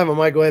this live, I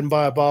might go ahead and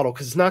buy a bottle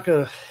because it's not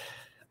going to,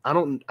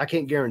 I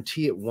can't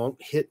guarantee it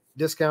won't hit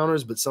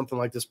discounters, but something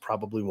like this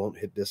probably won't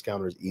hit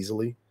discounters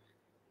easily.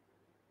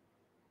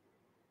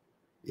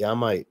 Yeah, I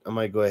might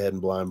go ahead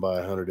and blind buy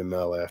 100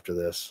 ml after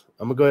this.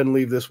 I'm going to go ahead and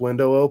leave this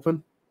window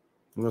open.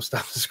 I'm going to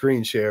stop the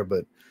screen share,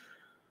 but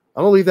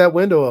I'm going to leave that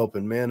window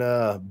open,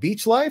 man.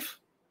 Beach Life,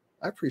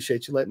 I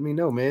appreciate you letting me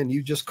know, man.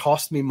 You just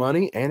cost me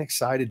money and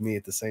excited me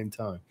at the same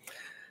time.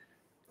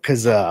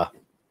 Because, that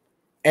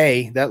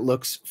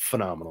looks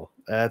phenomenal.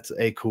 That's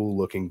a cool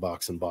looking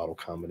box and bottle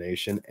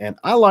combination. And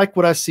I like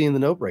what I see in the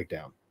note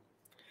breakdown.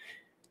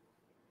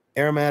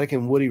 Aromatic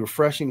and woody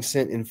refreshing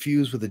scent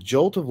infused with a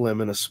jolt of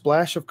lemon, a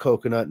splash of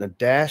coconut, and a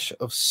dash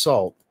of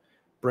salt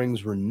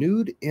brings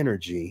renewed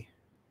energy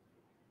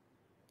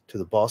to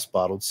the Boss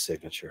Bottled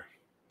signature.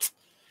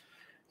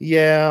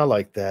 Yeah, I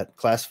like that.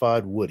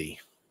 Classified woody.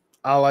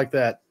 I like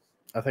that.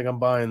 I think I'm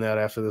buying that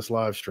after this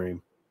live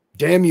stream.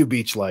 Damn you,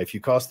 Beach Life.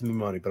 You costed me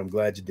money, but I'm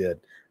glad you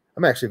did.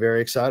 I'm actually very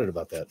excited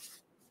about that.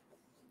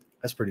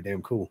 That's pretty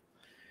damn cool.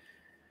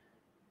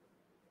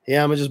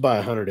 Yeah, I'm going to just buy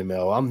 100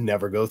 ml. I'll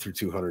never go through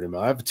 200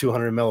 ml. I have a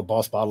 200 ml of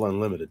Boss Bottle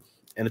Unlimited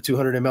and a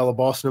 200 ml of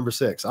Boss No.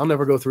 6. I'll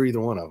never go through either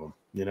one of them,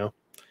 you know.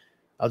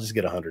 I'll just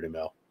get 100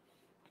 ml.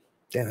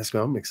 Damn,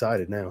 I'm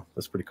excited now.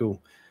 That's pretty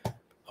cool.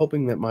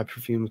 Hoping that my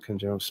perfumes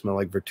can smell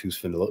like Vertus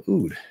Vanilla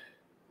Oud.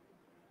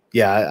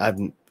 Yeah,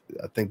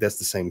 I think that's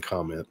the same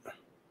comment.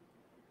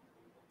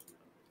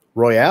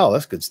 Royale,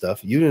 that's good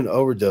stuff. Udin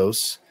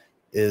Overdose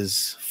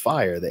is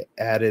fire. They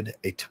added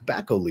a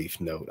tobacco leaf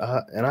note.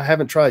 And I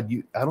haven't tried,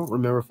 I don't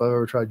remember if I've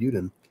ever tried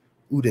Udin,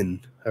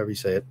 however you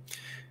say it.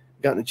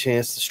 Gotten a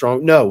chance to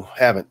strong. No,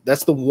 haven't.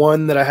 That's the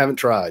one that I haven't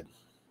tried.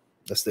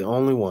 That's the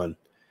only one.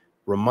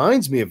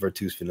 Reminds me of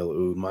Vertus Vanilla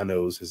Oud. My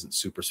nose isn't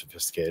super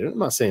sophisticated. I'm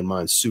not saying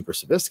mine's super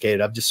sophisticated.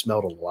 I've just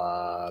smelled a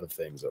lot of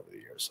things over the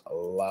years. A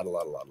lot.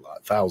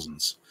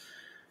 Thousands.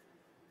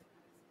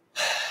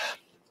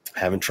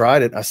 Haven't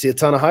tried it. I see a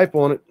ton of hype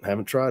on it.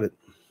 Haven't tried it.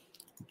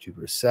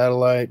 Jupiter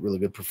Satellite, really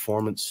good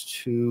performance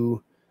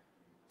too.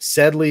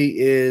 Sedley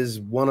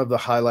is one of the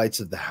highlights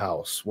of the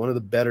house. One of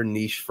the better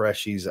niche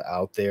freshies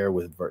out there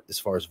with as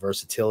far as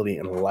versatility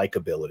and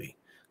likability.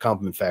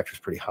 Compliment factor is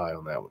pretty high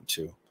on that one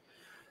too.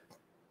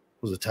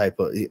 Was a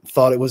typo.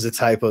 Thought it was a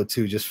typo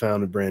too. Just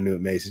found it brand new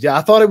at Macy's. Yeah,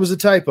 I thought it was a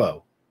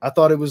typo. I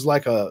thought it was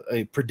like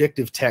a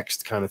predictive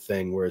text kind of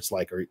thing where it's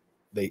like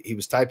he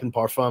was typing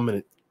parfum and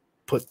it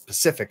put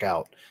Pacific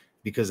out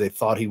because they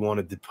thought he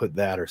wanted to put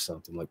that or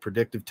something. Like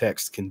predictive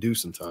text can do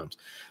sometimes.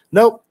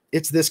 Nope,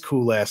 it's this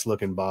cool ass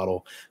looking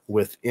bottle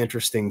with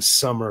interesting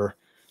summer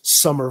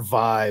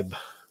vibe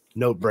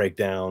note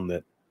breakdown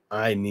that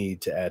I need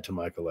to add to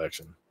my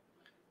collection.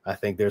 I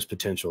think there's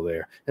potential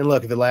there. And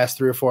look, if it lasts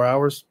 3 or 4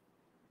 hours,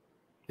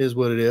 is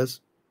what it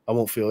is. I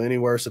won't feel any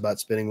worse about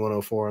spending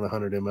 104 on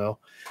 100 ml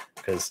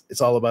because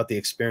it's all about the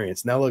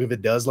experience. Now, look, if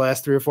it does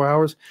last 3 or 4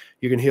 hours,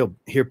 you can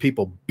hear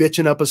people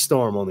bitching up a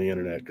storm on the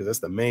internet because that's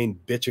the main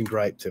bitch and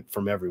gripe tip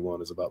from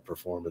everyone is about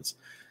performance.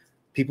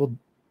 People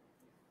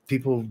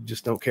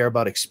just don't care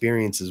about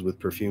experiences with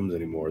perfumes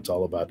anymore. It's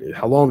all about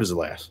how long does it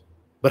last?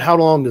 But how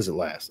long does it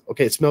last?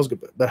 Okay, it smells good,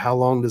 but how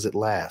long does it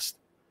last?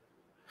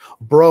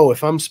 Bro,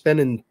 if I'm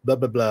spending blah,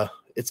 blah, blah,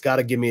 it's got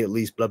to give me at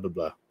least blah, blah,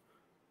 blah.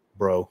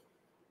 Bro,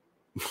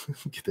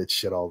 get that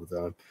shit all the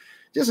time.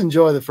 Just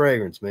enjoy the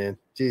fragrance, man.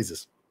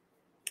 Jesus.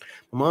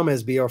 My mom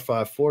has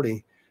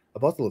BR540. I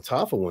bought the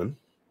Lattafa one,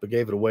 but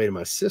gave it away to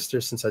my sister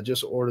since I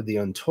just ordered the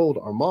Untold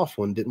Armoff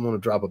one. Didn't want to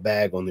drop a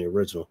bag on the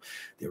original.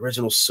 The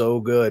original's so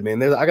good,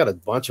 man. I got a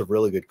bunch of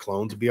really good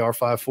clones of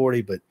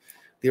BR540, but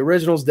the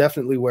original's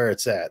definitely where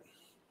it's at.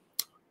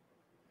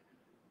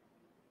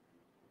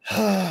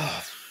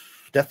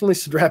 Definitely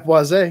Cedrat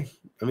Boisé.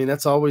 I mean,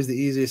 that's always the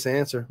easiest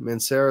answer.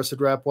 Mancera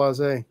Cedrat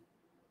Boisé.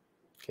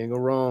 Can't go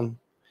wrong.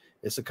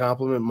 It's a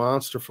compliment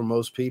monster for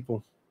most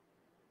people.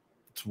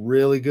 It's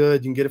really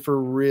good. You can get it for a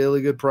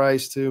really good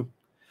price, too.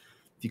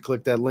 If you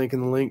click that link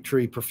in the link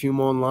tree, Perfume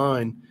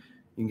Online,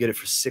 you can get it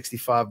for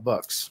 65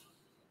 bucks.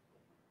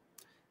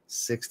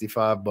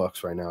 65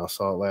 bucks right now. I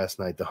saw it last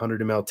night. The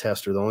 100 ml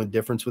tester. The only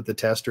difference with the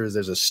tester is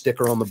there's a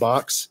sticker on the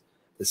box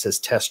that says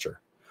tester.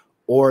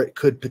 Or it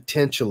could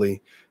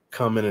potentially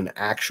come in an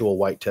actual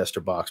white tester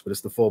box, but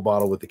it's the full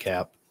bottle with the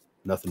cap.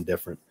 Nothing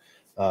different.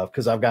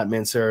 Because I've got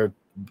Mancera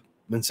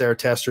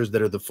testers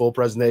that are the full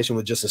presentation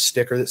with just a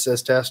sticker that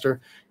says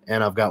tester,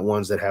 and I've got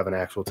ones that have an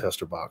actual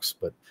tester box.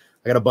 But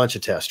I got a bunch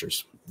of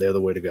testers. They're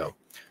the way to go.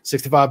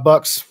 65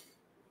 bucks.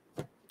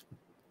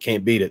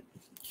 Can't beat it.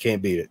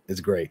 Can't beat it.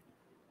 It's great.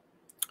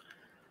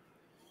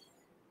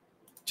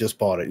 Just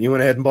bought it. You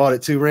went ahead and bought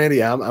it too,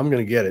 Randy? I'm going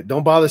to get it.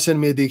 Don't bother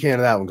sending me a decan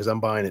of that one because I'm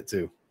buying it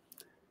too.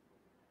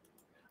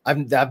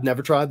 I've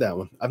never tried that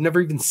one. I've never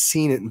even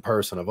seen it in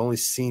person. I've only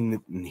seen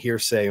it in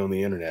hearsay on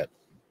the internet.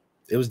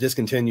 It was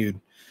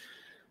discontinued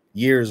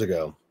years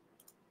ago.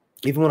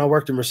 Even when I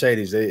worked in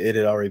Mercedes, it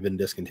had already been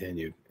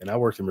discontinued. And I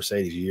worked in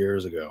Mercedes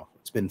years ago.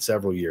 It's been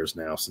several years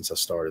now since I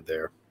started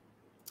there.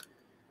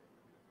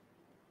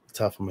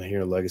 Top of my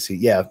hair legacy.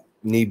 Yeah,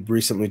 Neeb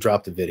recently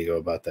dropped a video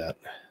about that.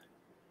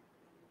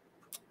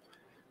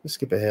 Let's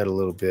skip ahead a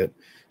little bit.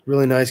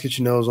 Really nice. Get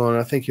your nose on it.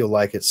 I think you'll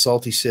like it.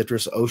 Salty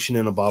citrus, ocean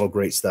in a bottle,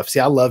 great stuff. See,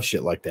 I love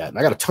shit like that. And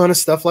I got a ton of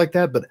stuff like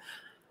that, but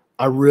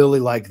I really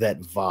like that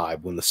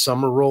vibe. When the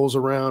summer rolls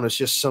around, it's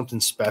just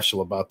something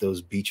special about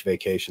those beach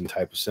vacation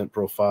type of scent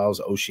profiles,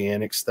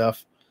 oceanic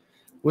stuff,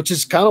 which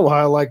is kind of why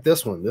I like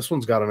this one. This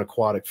one's got an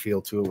aquatic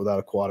feel to it without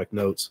aquatic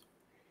notes.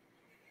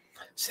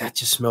 See, that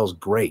just smells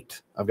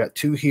great. I've got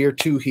 2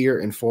 here,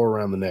 and 4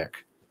 around the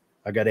neck.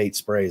 I got 8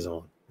 sprays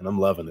on, and I'm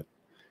loving it.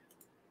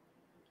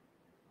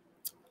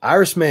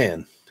 Iris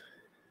Man.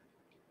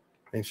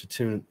 Thanks for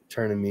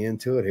turning me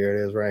into it. Here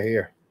it is right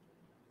here.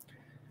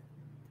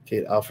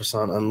 Kate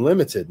Alfreson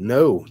Unlimited.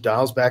 No.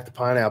 Dials back the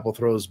pineapple.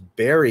 Throws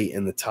berry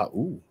in the top.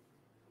 Ooh.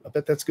 I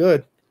bet that's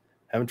good.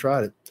 Haven't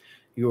tried it.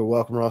 You are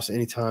welcome, Ross.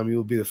 Anytime. You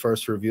will be the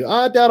first to review.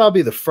 I doubt I'll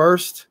be the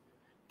first.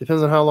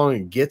 Depends on how long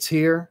it gets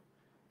here.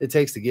 It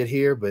takes to get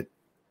here, but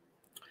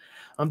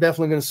I'm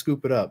definitely going to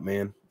scoop it up,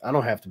 man. I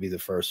don't have to be the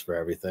first for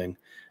everything.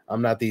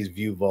 I'm not these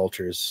view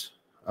vultures.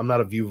 I'm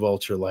not a view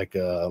vulture like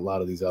a lot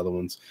of these other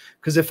ones.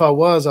 Because if I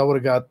was, I would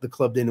have got the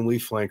Club de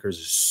Nuit flankers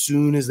as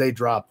soon as they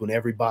dropped, when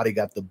everybody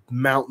got the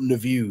mountain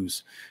of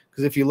views.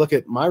 Because if you look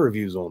at my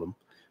reviews on them,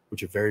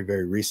 which are very,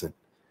 very recent,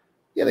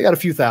 yeah, they got a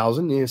few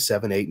thousand,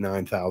 7, 8,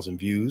 9,000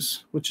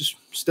 views, which is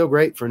still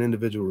great for an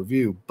individual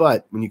review.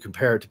 But when you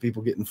compare it to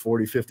people getting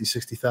 40, 50,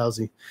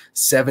 60,000,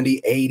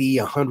 70, 80,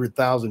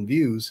 100,000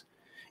 views,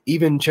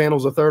 even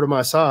channels a third of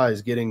my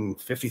size getting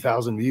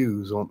 50,000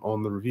 views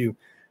on the review,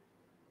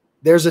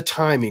 there's a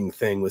timing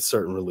thing with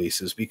certain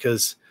releases,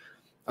 because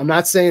I'm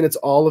not saying it's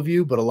all of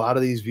you, but a lot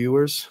of these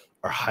viewers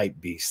are hype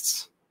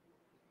beasts.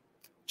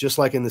 Just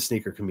like in the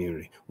sneaker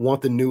community.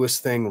 Want the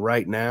newest thing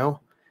right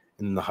now,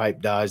 and the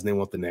hype dies and they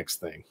want the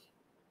next thing.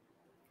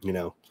 You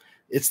know,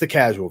 it's the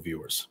casual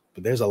viewers,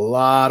 but there's a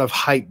lot of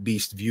hype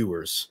beast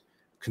viewers,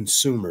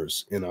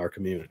 consumers in our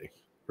community,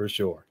 for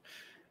sure.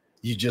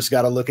 You just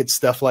got to look at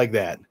stuff like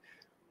that.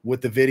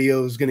 What the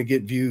video is going to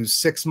get views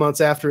 6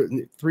 months after,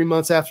 3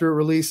 months after it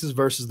releases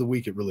versus the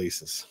week it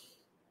releases.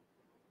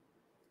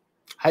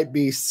 Hype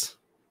beasts,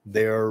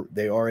 they are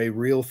a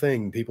real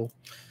thing, people.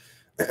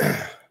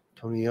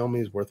 Tony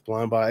Elmi is worth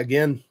blind buy.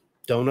 Again,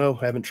 don't know,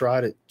 haven't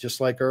tried it. Just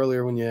like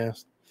earlier when you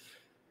asked.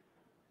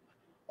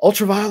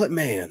 Ultraviolet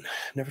Man,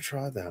 never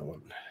tried that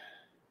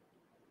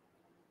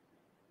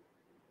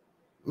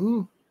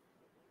one.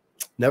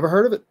 Never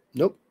heard of it.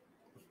 Nope.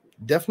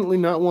 Definitely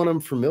not one I'm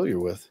familiar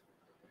with.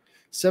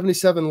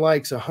 77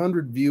 likes,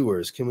 100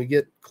 viewers. Can we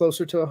get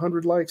closer to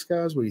 100 likes,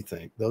 guys? What do you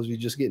think? Those of you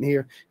just getting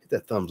here, hit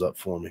that thumbs up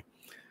for me.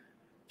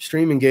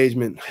 Stream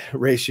engagement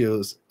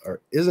ratios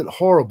isn't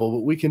horrible,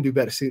 but we can do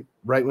better. See,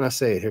 right when I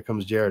say it, here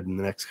comes Jared in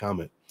the next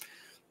comment.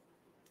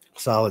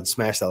 Solid.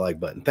 Smash that like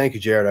button. Thank you,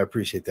 Jared. I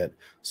appreciate that.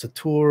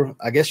 Satur,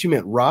 I guess you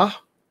meant Ra,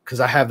 because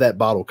I have that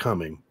bottle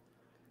coming.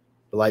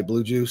 The light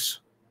blue juice.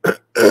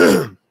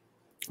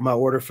 My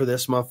order for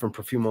this month from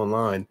Perfume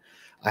Online,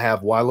 I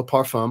have Wild Le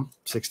Parfum,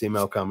 60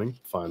 ml coming,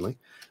 finally.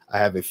 I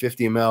have a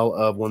 50 ml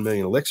of 1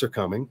 Million Elixir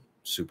coming.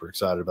 Super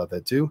excited about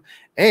that too.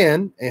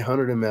 And a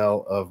 100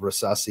 ml of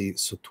Rasasi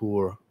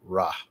Satur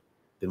Ra.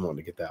 Been wanting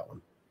to get that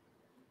one.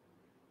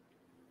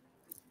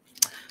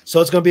 So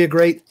it's going to be a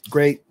great,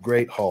 great,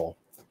 great haul.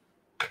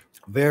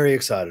 Very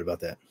excited about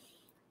that.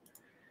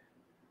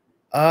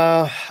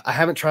 I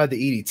haven't tried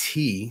the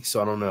EDT,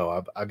 so I don't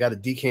know. I've got a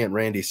decant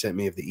Randy sent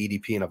me of the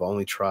EDP, and I've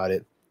only tried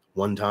it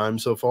one time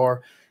so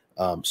far.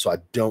 So I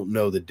don't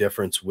know the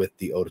difference with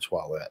the eau de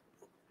toilette.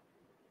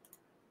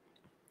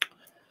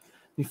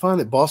 You find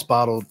that Boss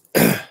Bottle...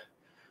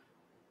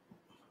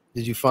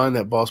 Did you find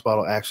that Boss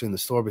Bottle actually in the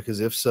store? Because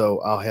if so,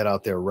 I'll head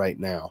out there right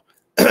now.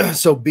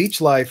 So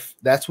Beach Life,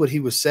 that's what he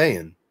was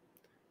saying.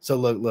 So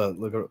look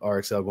at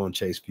RXL going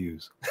chase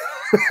views.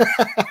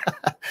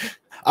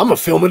 I'm going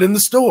to film it in the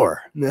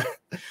store.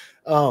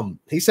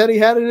 He said he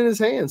had it in his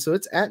hand, so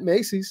it's at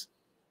Macy's.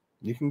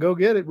 You can go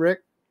get it,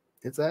 Rick.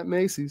 It's at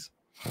Macy's.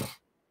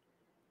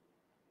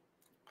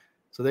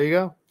 So there you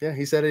go. Yeah,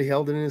 he said he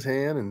held it in his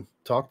hand and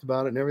talked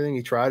about it and everything.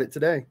 He tried it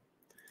today.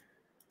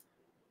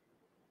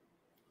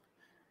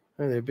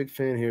 Hey, they're a big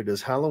fan here.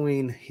 Does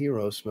Halloween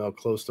Hero smell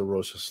close to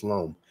Roche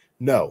Sloan?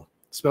 No.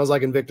 It smells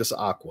like Invictus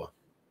Aqua.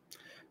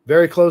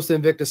 Very close to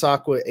Invictus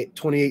Aqua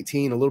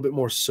 2018, a little bit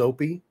more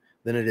soapy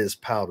than it is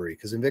powdery,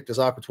 because Invictus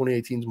Aqua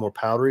 2018 is more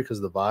powdery because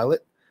of the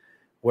violet,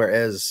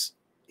 whereas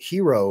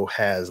Hero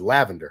has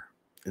lavender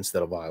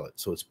instead of violet,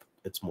 so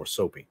it's more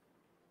soapy.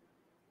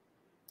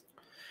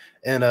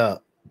 And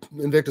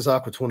Invictus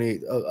Aqua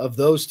 28, of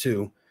those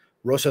two,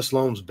 Roche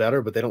Sloan's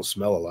better, but they don't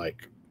smell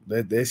alike.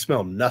 They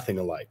smell nothing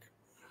alike.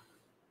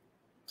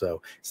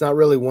 So it's not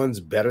really one's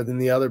better than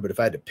the other, but if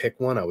I had to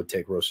pick one, I would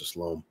take Roche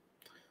Sloan.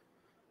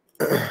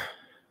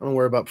 I don't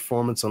worry about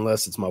performance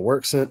unless it's my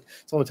work scent.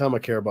 It's the only time I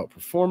care about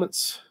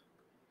performance.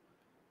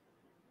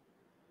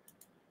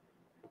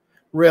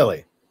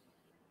 Really?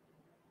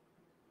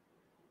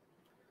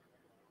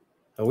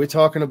 Are we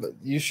talking about,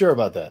 you sure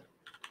about that?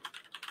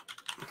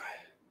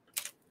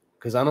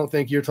 Because I don't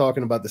think you're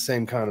talking about the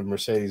same kind of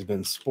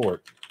Mercedes-Benz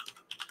Sport.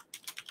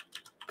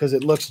 Because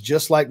it looks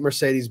just like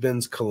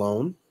Mercedes-Benz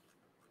Cologne.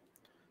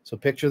 So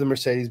picture the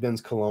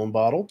Mercedes-Benz Cologne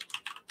bottle.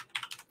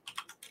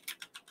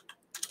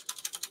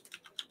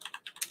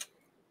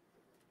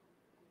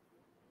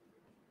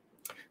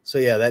 So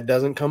yeah, that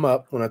doesn't come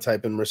up when I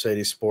type in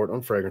Mercedes Sport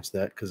on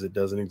FragranceNet because it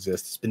doesn't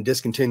exist. It's been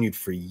discontinued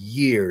for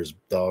years,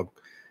 dog.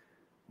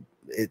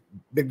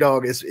 Big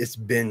dog, it's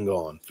been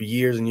gone for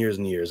years and years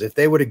and years. If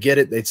they were to get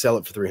it, they'd sell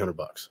it for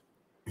 $300.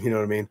 You know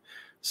what I mean?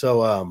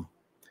 So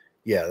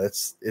yeah,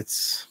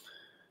 it's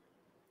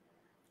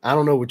I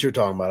don't know what you're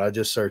talking about. I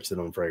just searched it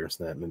on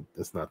FragranceNet and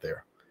it's not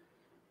there.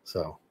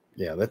 So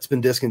yeah, that's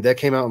been discontinued. That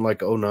came out in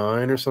like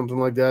 09 or something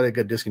like that. It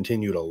got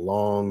discontinued a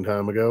long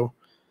time ago.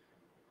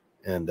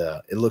 And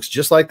it looks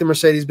just like the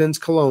Mercedes-Benz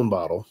Cologne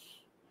bottle.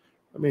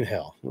 I mean,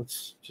 hell,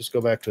 let's just go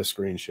back to a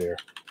screen share.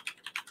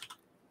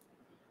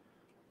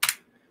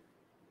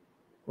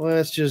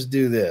 Let's just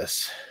do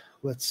this.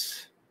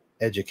 Let's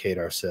educate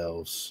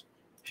ourselves,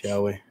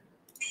 shall we?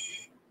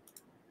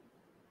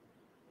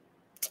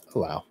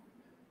 Allow.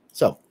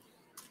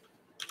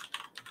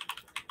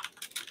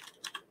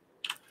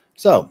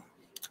 So,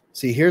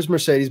 see, here's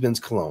Mercedes-Benz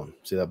Cologne.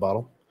 See that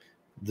bottle?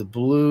 The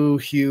blue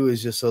hue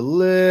is just a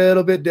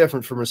little bit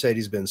different from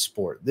Mercedes-Benz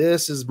Sport.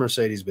 This is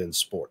Mercedes-Benz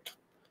Sport.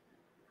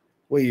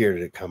 What year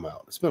did it come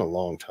out? It's been a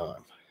long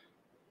time.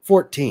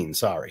 14,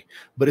 sorry.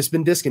 But it's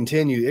been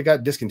discontinued. It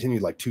got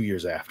discontinued like 2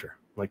 years after,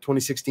 like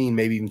 2016,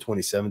 maybe even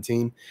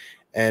 2017.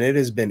 And it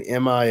has been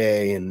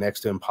MIA and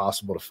next to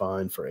impossible to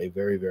find for a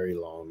very, very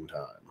long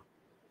time.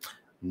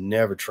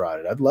 Never tried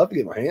it. I'd love to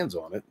get my hands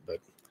on it, but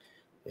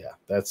yeah,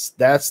 that's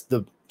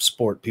the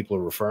Sport people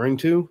are referring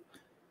to.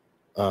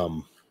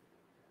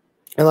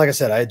 And like I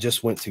said, I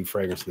just went to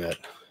FragranceNet.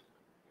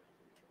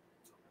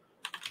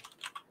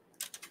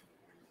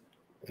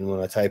 And when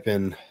I type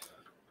in,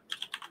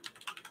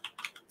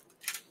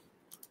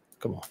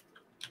 come on,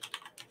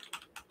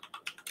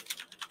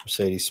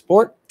 Mercedes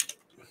Sport.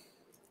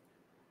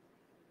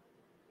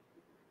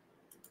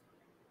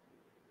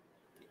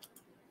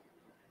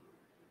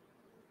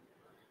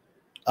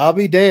 I'll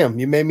be damned.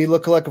 You made me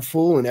look like a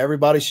fool, and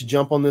everybody should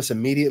jump on this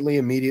immediately.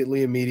 If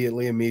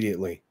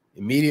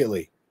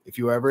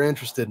you were ever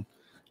interested,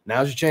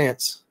 now's your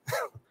chance.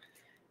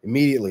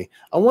 Immediately.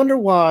 I wonder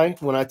why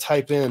when I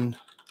type in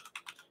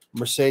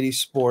Mercedes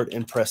Sport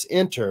and press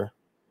enter,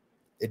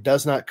 it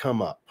does not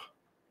come up.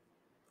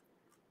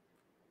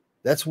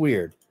 That's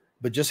weird.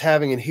 But just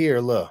having it here,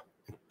 look,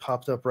 it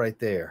popped up right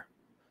there.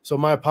 So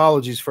my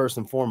apologies first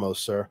and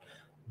foremost, sir.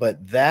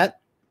 But that,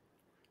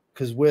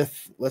 because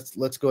with,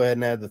 let's go ahead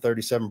and add the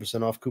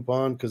 37% off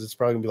coupon, because it's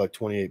probably going to be like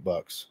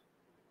 $28.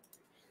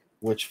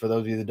 Which, for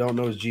those of you that don't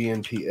know, is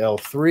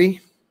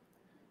GNPL3.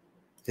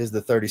 Is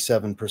the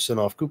 37%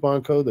 off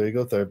coupon code. There you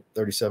go,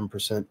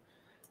 37%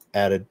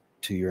 added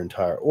to your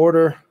entire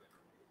order.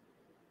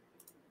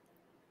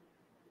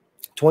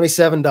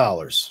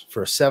 $27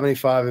 for a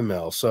 75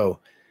 ml. So,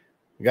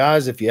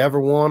 guys, if you ever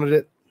wanted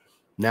it,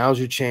 now's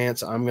your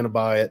chance. I'm going to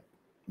buy it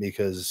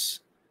because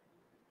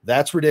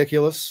that's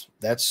ridiculous.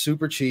 That's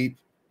super cheap.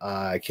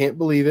 I can't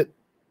believe it.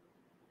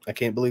 I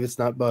can't believe it's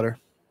not butter.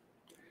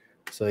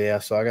 So yeah,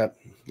 so I got,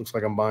 looks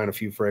like I'm buying a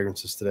few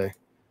fragrances today.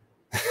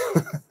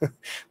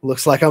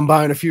 Looks like I'm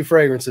buying a few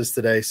fragrances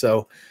today.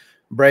 So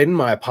Braden,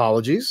 my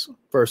apologies.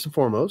 First and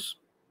foremost,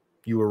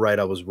 you were right.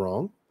 I was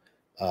wrong,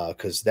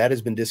 because that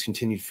has been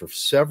discontinued for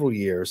several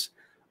years.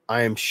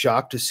 I am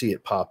shocked to see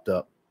it popped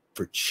up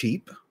for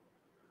cheap.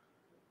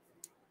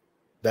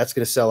 That's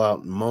going to sell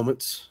out in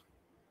moments,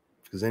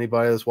 because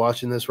anybody that's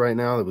watching this right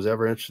now that was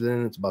ever interested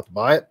in it's about to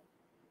buy it.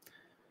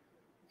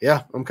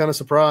 Yeah, I'm kind of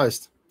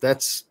surprised.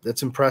 That's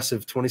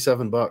impressive.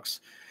 27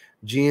 bucks.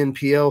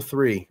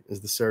 GNPL3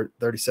 is the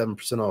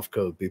 37% off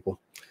code,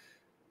 people.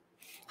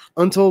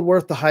 Untold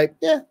worth the hype.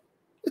 Yeah,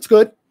 it's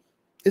good.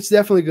 It's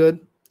definitely good.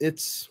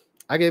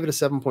 I gave it a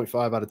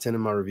 7.5 out of 10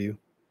 in my review.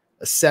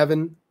 A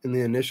 7 in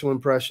the initial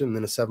impression, and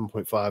then a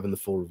 7.5 in the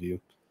full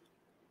review.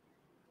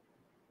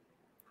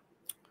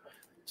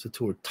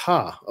 Sator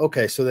Ta.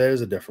 Okay, so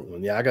there's a different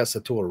one. Yeah, I got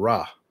Sator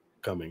Ra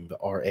coming, the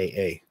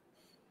RAA.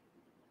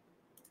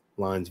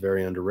 Line's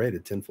very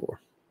underrated, 10-4.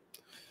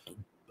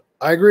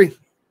 I agree.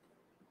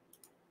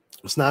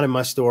 It's not in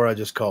my store. I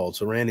just called.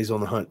 So Randy's on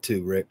the hunt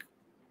too, Rick.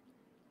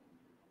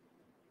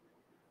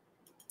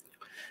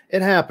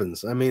 It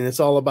happens. I mean,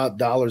 it's all about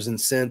dollars and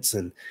cents.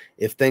 And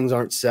if things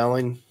aren't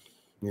selling,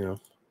 you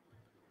know.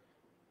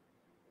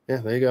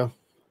 Yeah, there you go.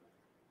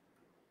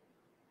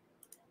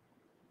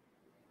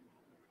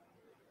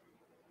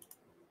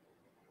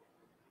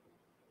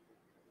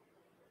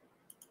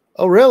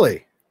 Oh,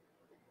 really?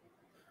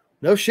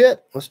 No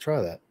shit. Let's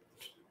try that.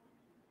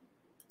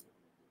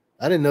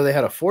 I didn't know they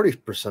had a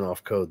 40%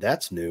 off code.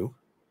 That's new.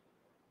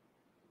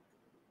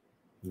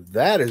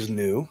 That is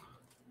new.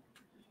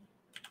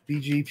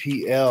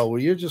 BGPL. Well,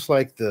 you're just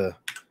like the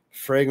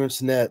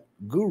fragrance net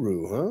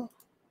guru, huh?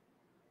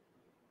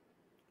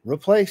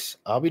 Replace.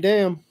 I'll be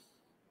damned.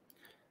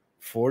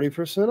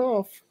 40%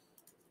 off.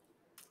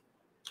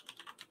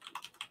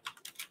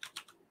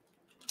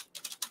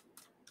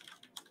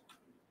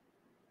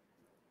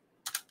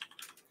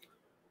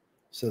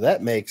 So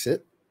that makes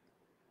it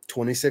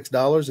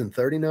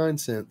 $26.39.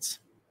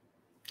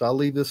 So I'll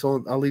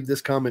leave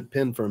this comment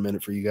pinned for a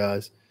minute for you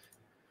guys.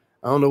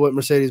 I don't know what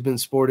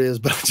Mercedes-Benz Sport is,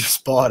 but I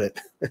just bought it.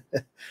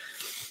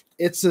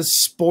 It's a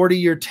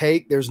sportier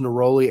take. There's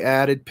Neroli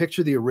added.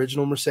 Picture the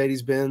original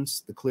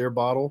Mercedes-Benz, the clear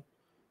bottle,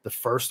 the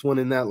first one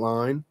in that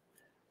line.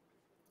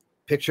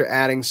 Picture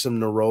adding some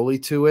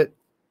Neroli to it.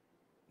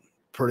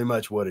 Pretty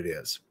much what it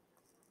is.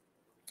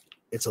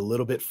 It's a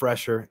little bit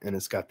fresher, and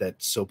it's got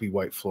that soapy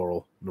white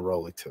floral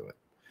Neroli to it.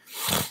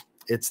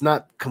 It's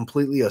not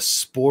completely a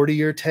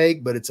sportier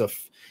take, but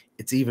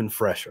it's even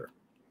fresher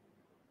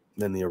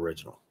than the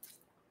original.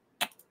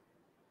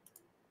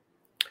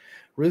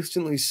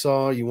 Recently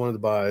saw you wanted to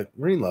buy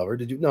Green Lover.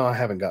 Did you? No, I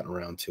haven't gotten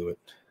around to it.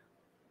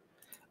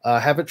 I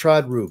haven't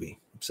tried Ruby,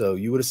 so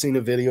you would have seen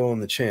a video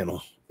on the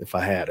channel if I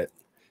had it.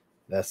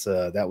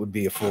 That would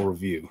be a full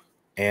review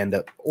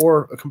and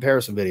or a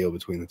comparison video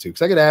between the two,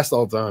 because I get asked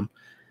all the time.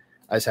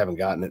 I just haven't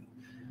gotten it.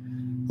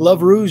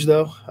 Love Rouge,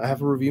 though. I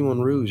have a review on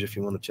Rouge if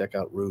you want to check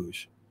out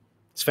Rouge.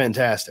 It's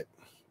fantastic.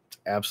 It's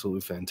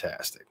absolutely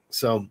fantastic.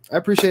 So I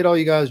appreciate all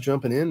you guys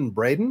jumping in.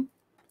 Braden,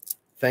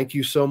 thank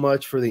you so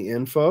much for the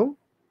info.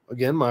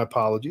 Again, my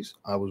apologies.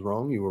 I was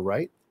wrong. You were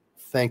right.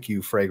 Thank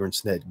you,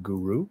 Fragrance Net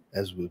Guru.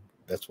 That's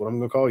what I'm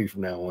going to call you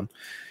from now on.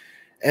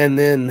 And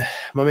then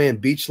my man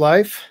Beach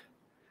Life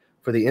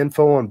for the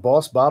info on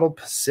Boss Bottle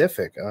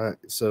Pacific.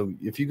 So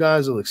if you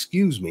guys will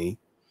excuse me,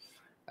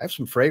 I have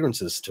some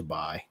fragrances to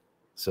buy.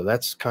 So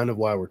that's kind of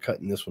why we're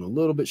cutting this one a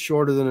little bit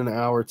shorter than an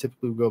hour.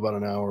 Typically we go about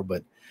an hour,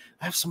 but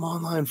I have some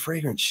online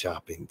fragrance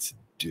shopping to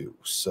do.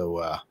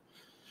 So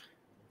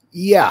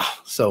yeah,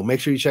 so make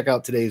sure you check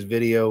out today's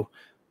video,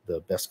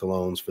 the best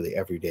colognes for the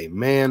everyday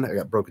man. I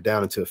got broken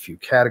down into a few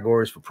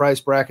categories for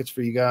price brackets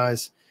for you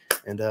guys.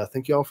 And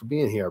thank you all for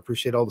being here. I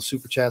appreciate all the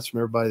super chats from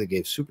everybody that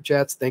gave super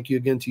chats. Thank you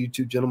again to you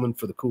two gentlemen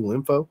for the cool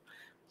info.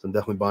 So I'm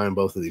definitely buying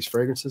both of these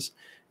fragrances.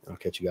 And I'll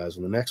catch you guys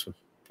on the next one.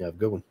 You have a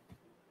good one.